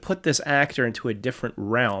because it put this actor into a different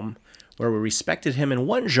realm where we respected him in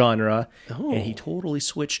one genre, and he totally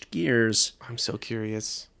switched gears. I'm so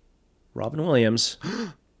curious. Robin Williams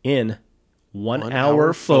in 1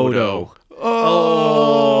 Hour Photo.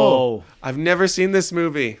 Oh, I've never seen this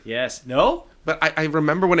movie. Yes. No? But I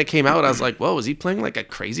remember when it came out, I was like, whoa, is he playing like a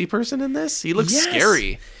crazy person in this? He looks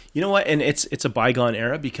scary. You know what? And it's a bygone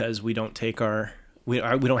era because we don't take we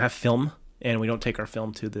don't have film, and we don't take our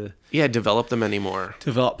film to the develop them anymore.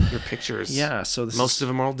 Develop your pictures. Yeah, so most of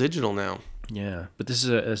them are all digital now. Yeah, but this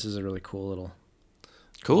is a really cool little.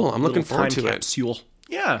 Cool. I'm looking forward to capsule.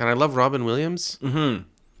 Yeah, and I love Robin Williams. Mm-hmm.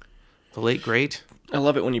 The late great. I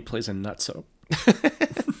love it when he plays a nutso.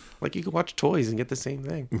 Like you could watch Toys and get the same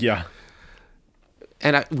thing. Yeah.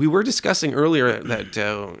 And we were discussing earlier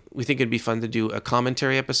that we think it'd be fun to do a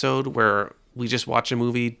commentary episode where we just watch a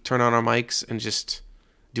movie, turn on our mics, and just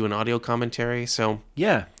do an audio commentary. So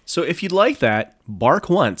yeah. So if you'd like that, bark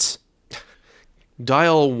once.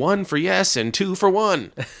 Dial 1 for yes and 2 for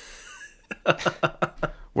 1.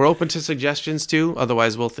 We're open to suggestions too.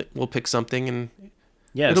 Otherwise, we'll pick something and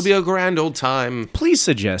it'll be a grand old time. Please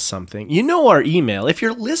suggest something. You know our email. If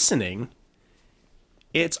you're listening,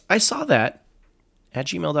 it's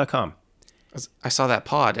isawthat@gmail.com. I saw that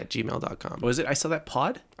pod at gmail.com. Was it I saw that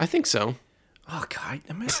pod? I think so. Oh, God,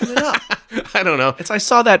 I'm messing it up. I don't know. It's I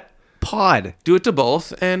saw that pod. Do it to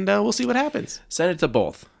both, and we'll see what happens. Send it to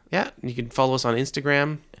both. Yeah, you can follow us on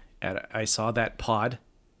Instagram. At I saw that pod.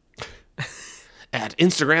 At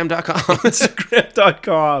Instagram.com.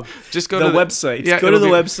 Instagram.com. Just go to the website. Yeah, go to the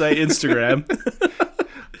website, Instagram.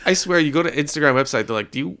 I swear, you go to Instagram website, they're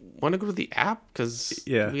like, do you want to go to the app? Because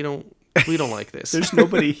we don't like this. There's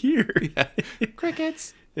nobody here.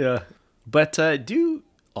 Crickets. Yeah. But do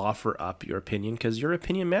offer up your opinion because your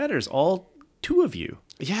opinion matters. All two of you.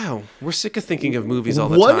 Yeah. We're sick of thinking of movies all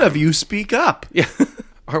the time. One of you speak up. Yeah.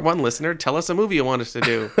 Our one listener, tell us a movie you want us to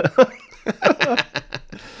do.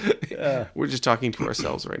 We're just talking to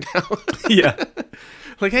ourselves right now. Yeah.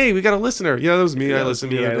 Like, hey, we got a listener. Yeah, that was me. I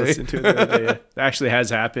listened to it the other day. Yeah. That actually has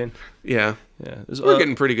happened. Yeah. Yeah. We're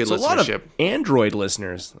getting pretty good listenership. A lot of Android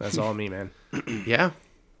listeners. That's all me, man. Yeah.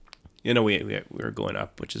 We're going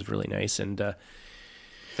up, which is really nice. And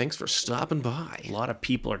thanks for stopping by. A lot of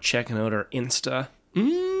people are checking out our Insta.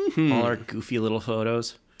 Mm-hmm. All our goofy little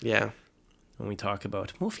photos. Yeah. When we talk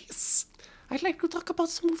about movies. I'd like to talk about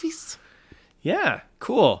some movies. Yeah,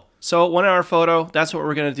 cool. So 1 hour photo, that's what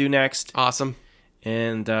we're going to do next. Awesome.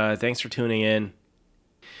 And thanks for tuning in.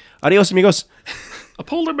 Adios, amigos. A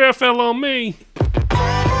polar bear fell on me.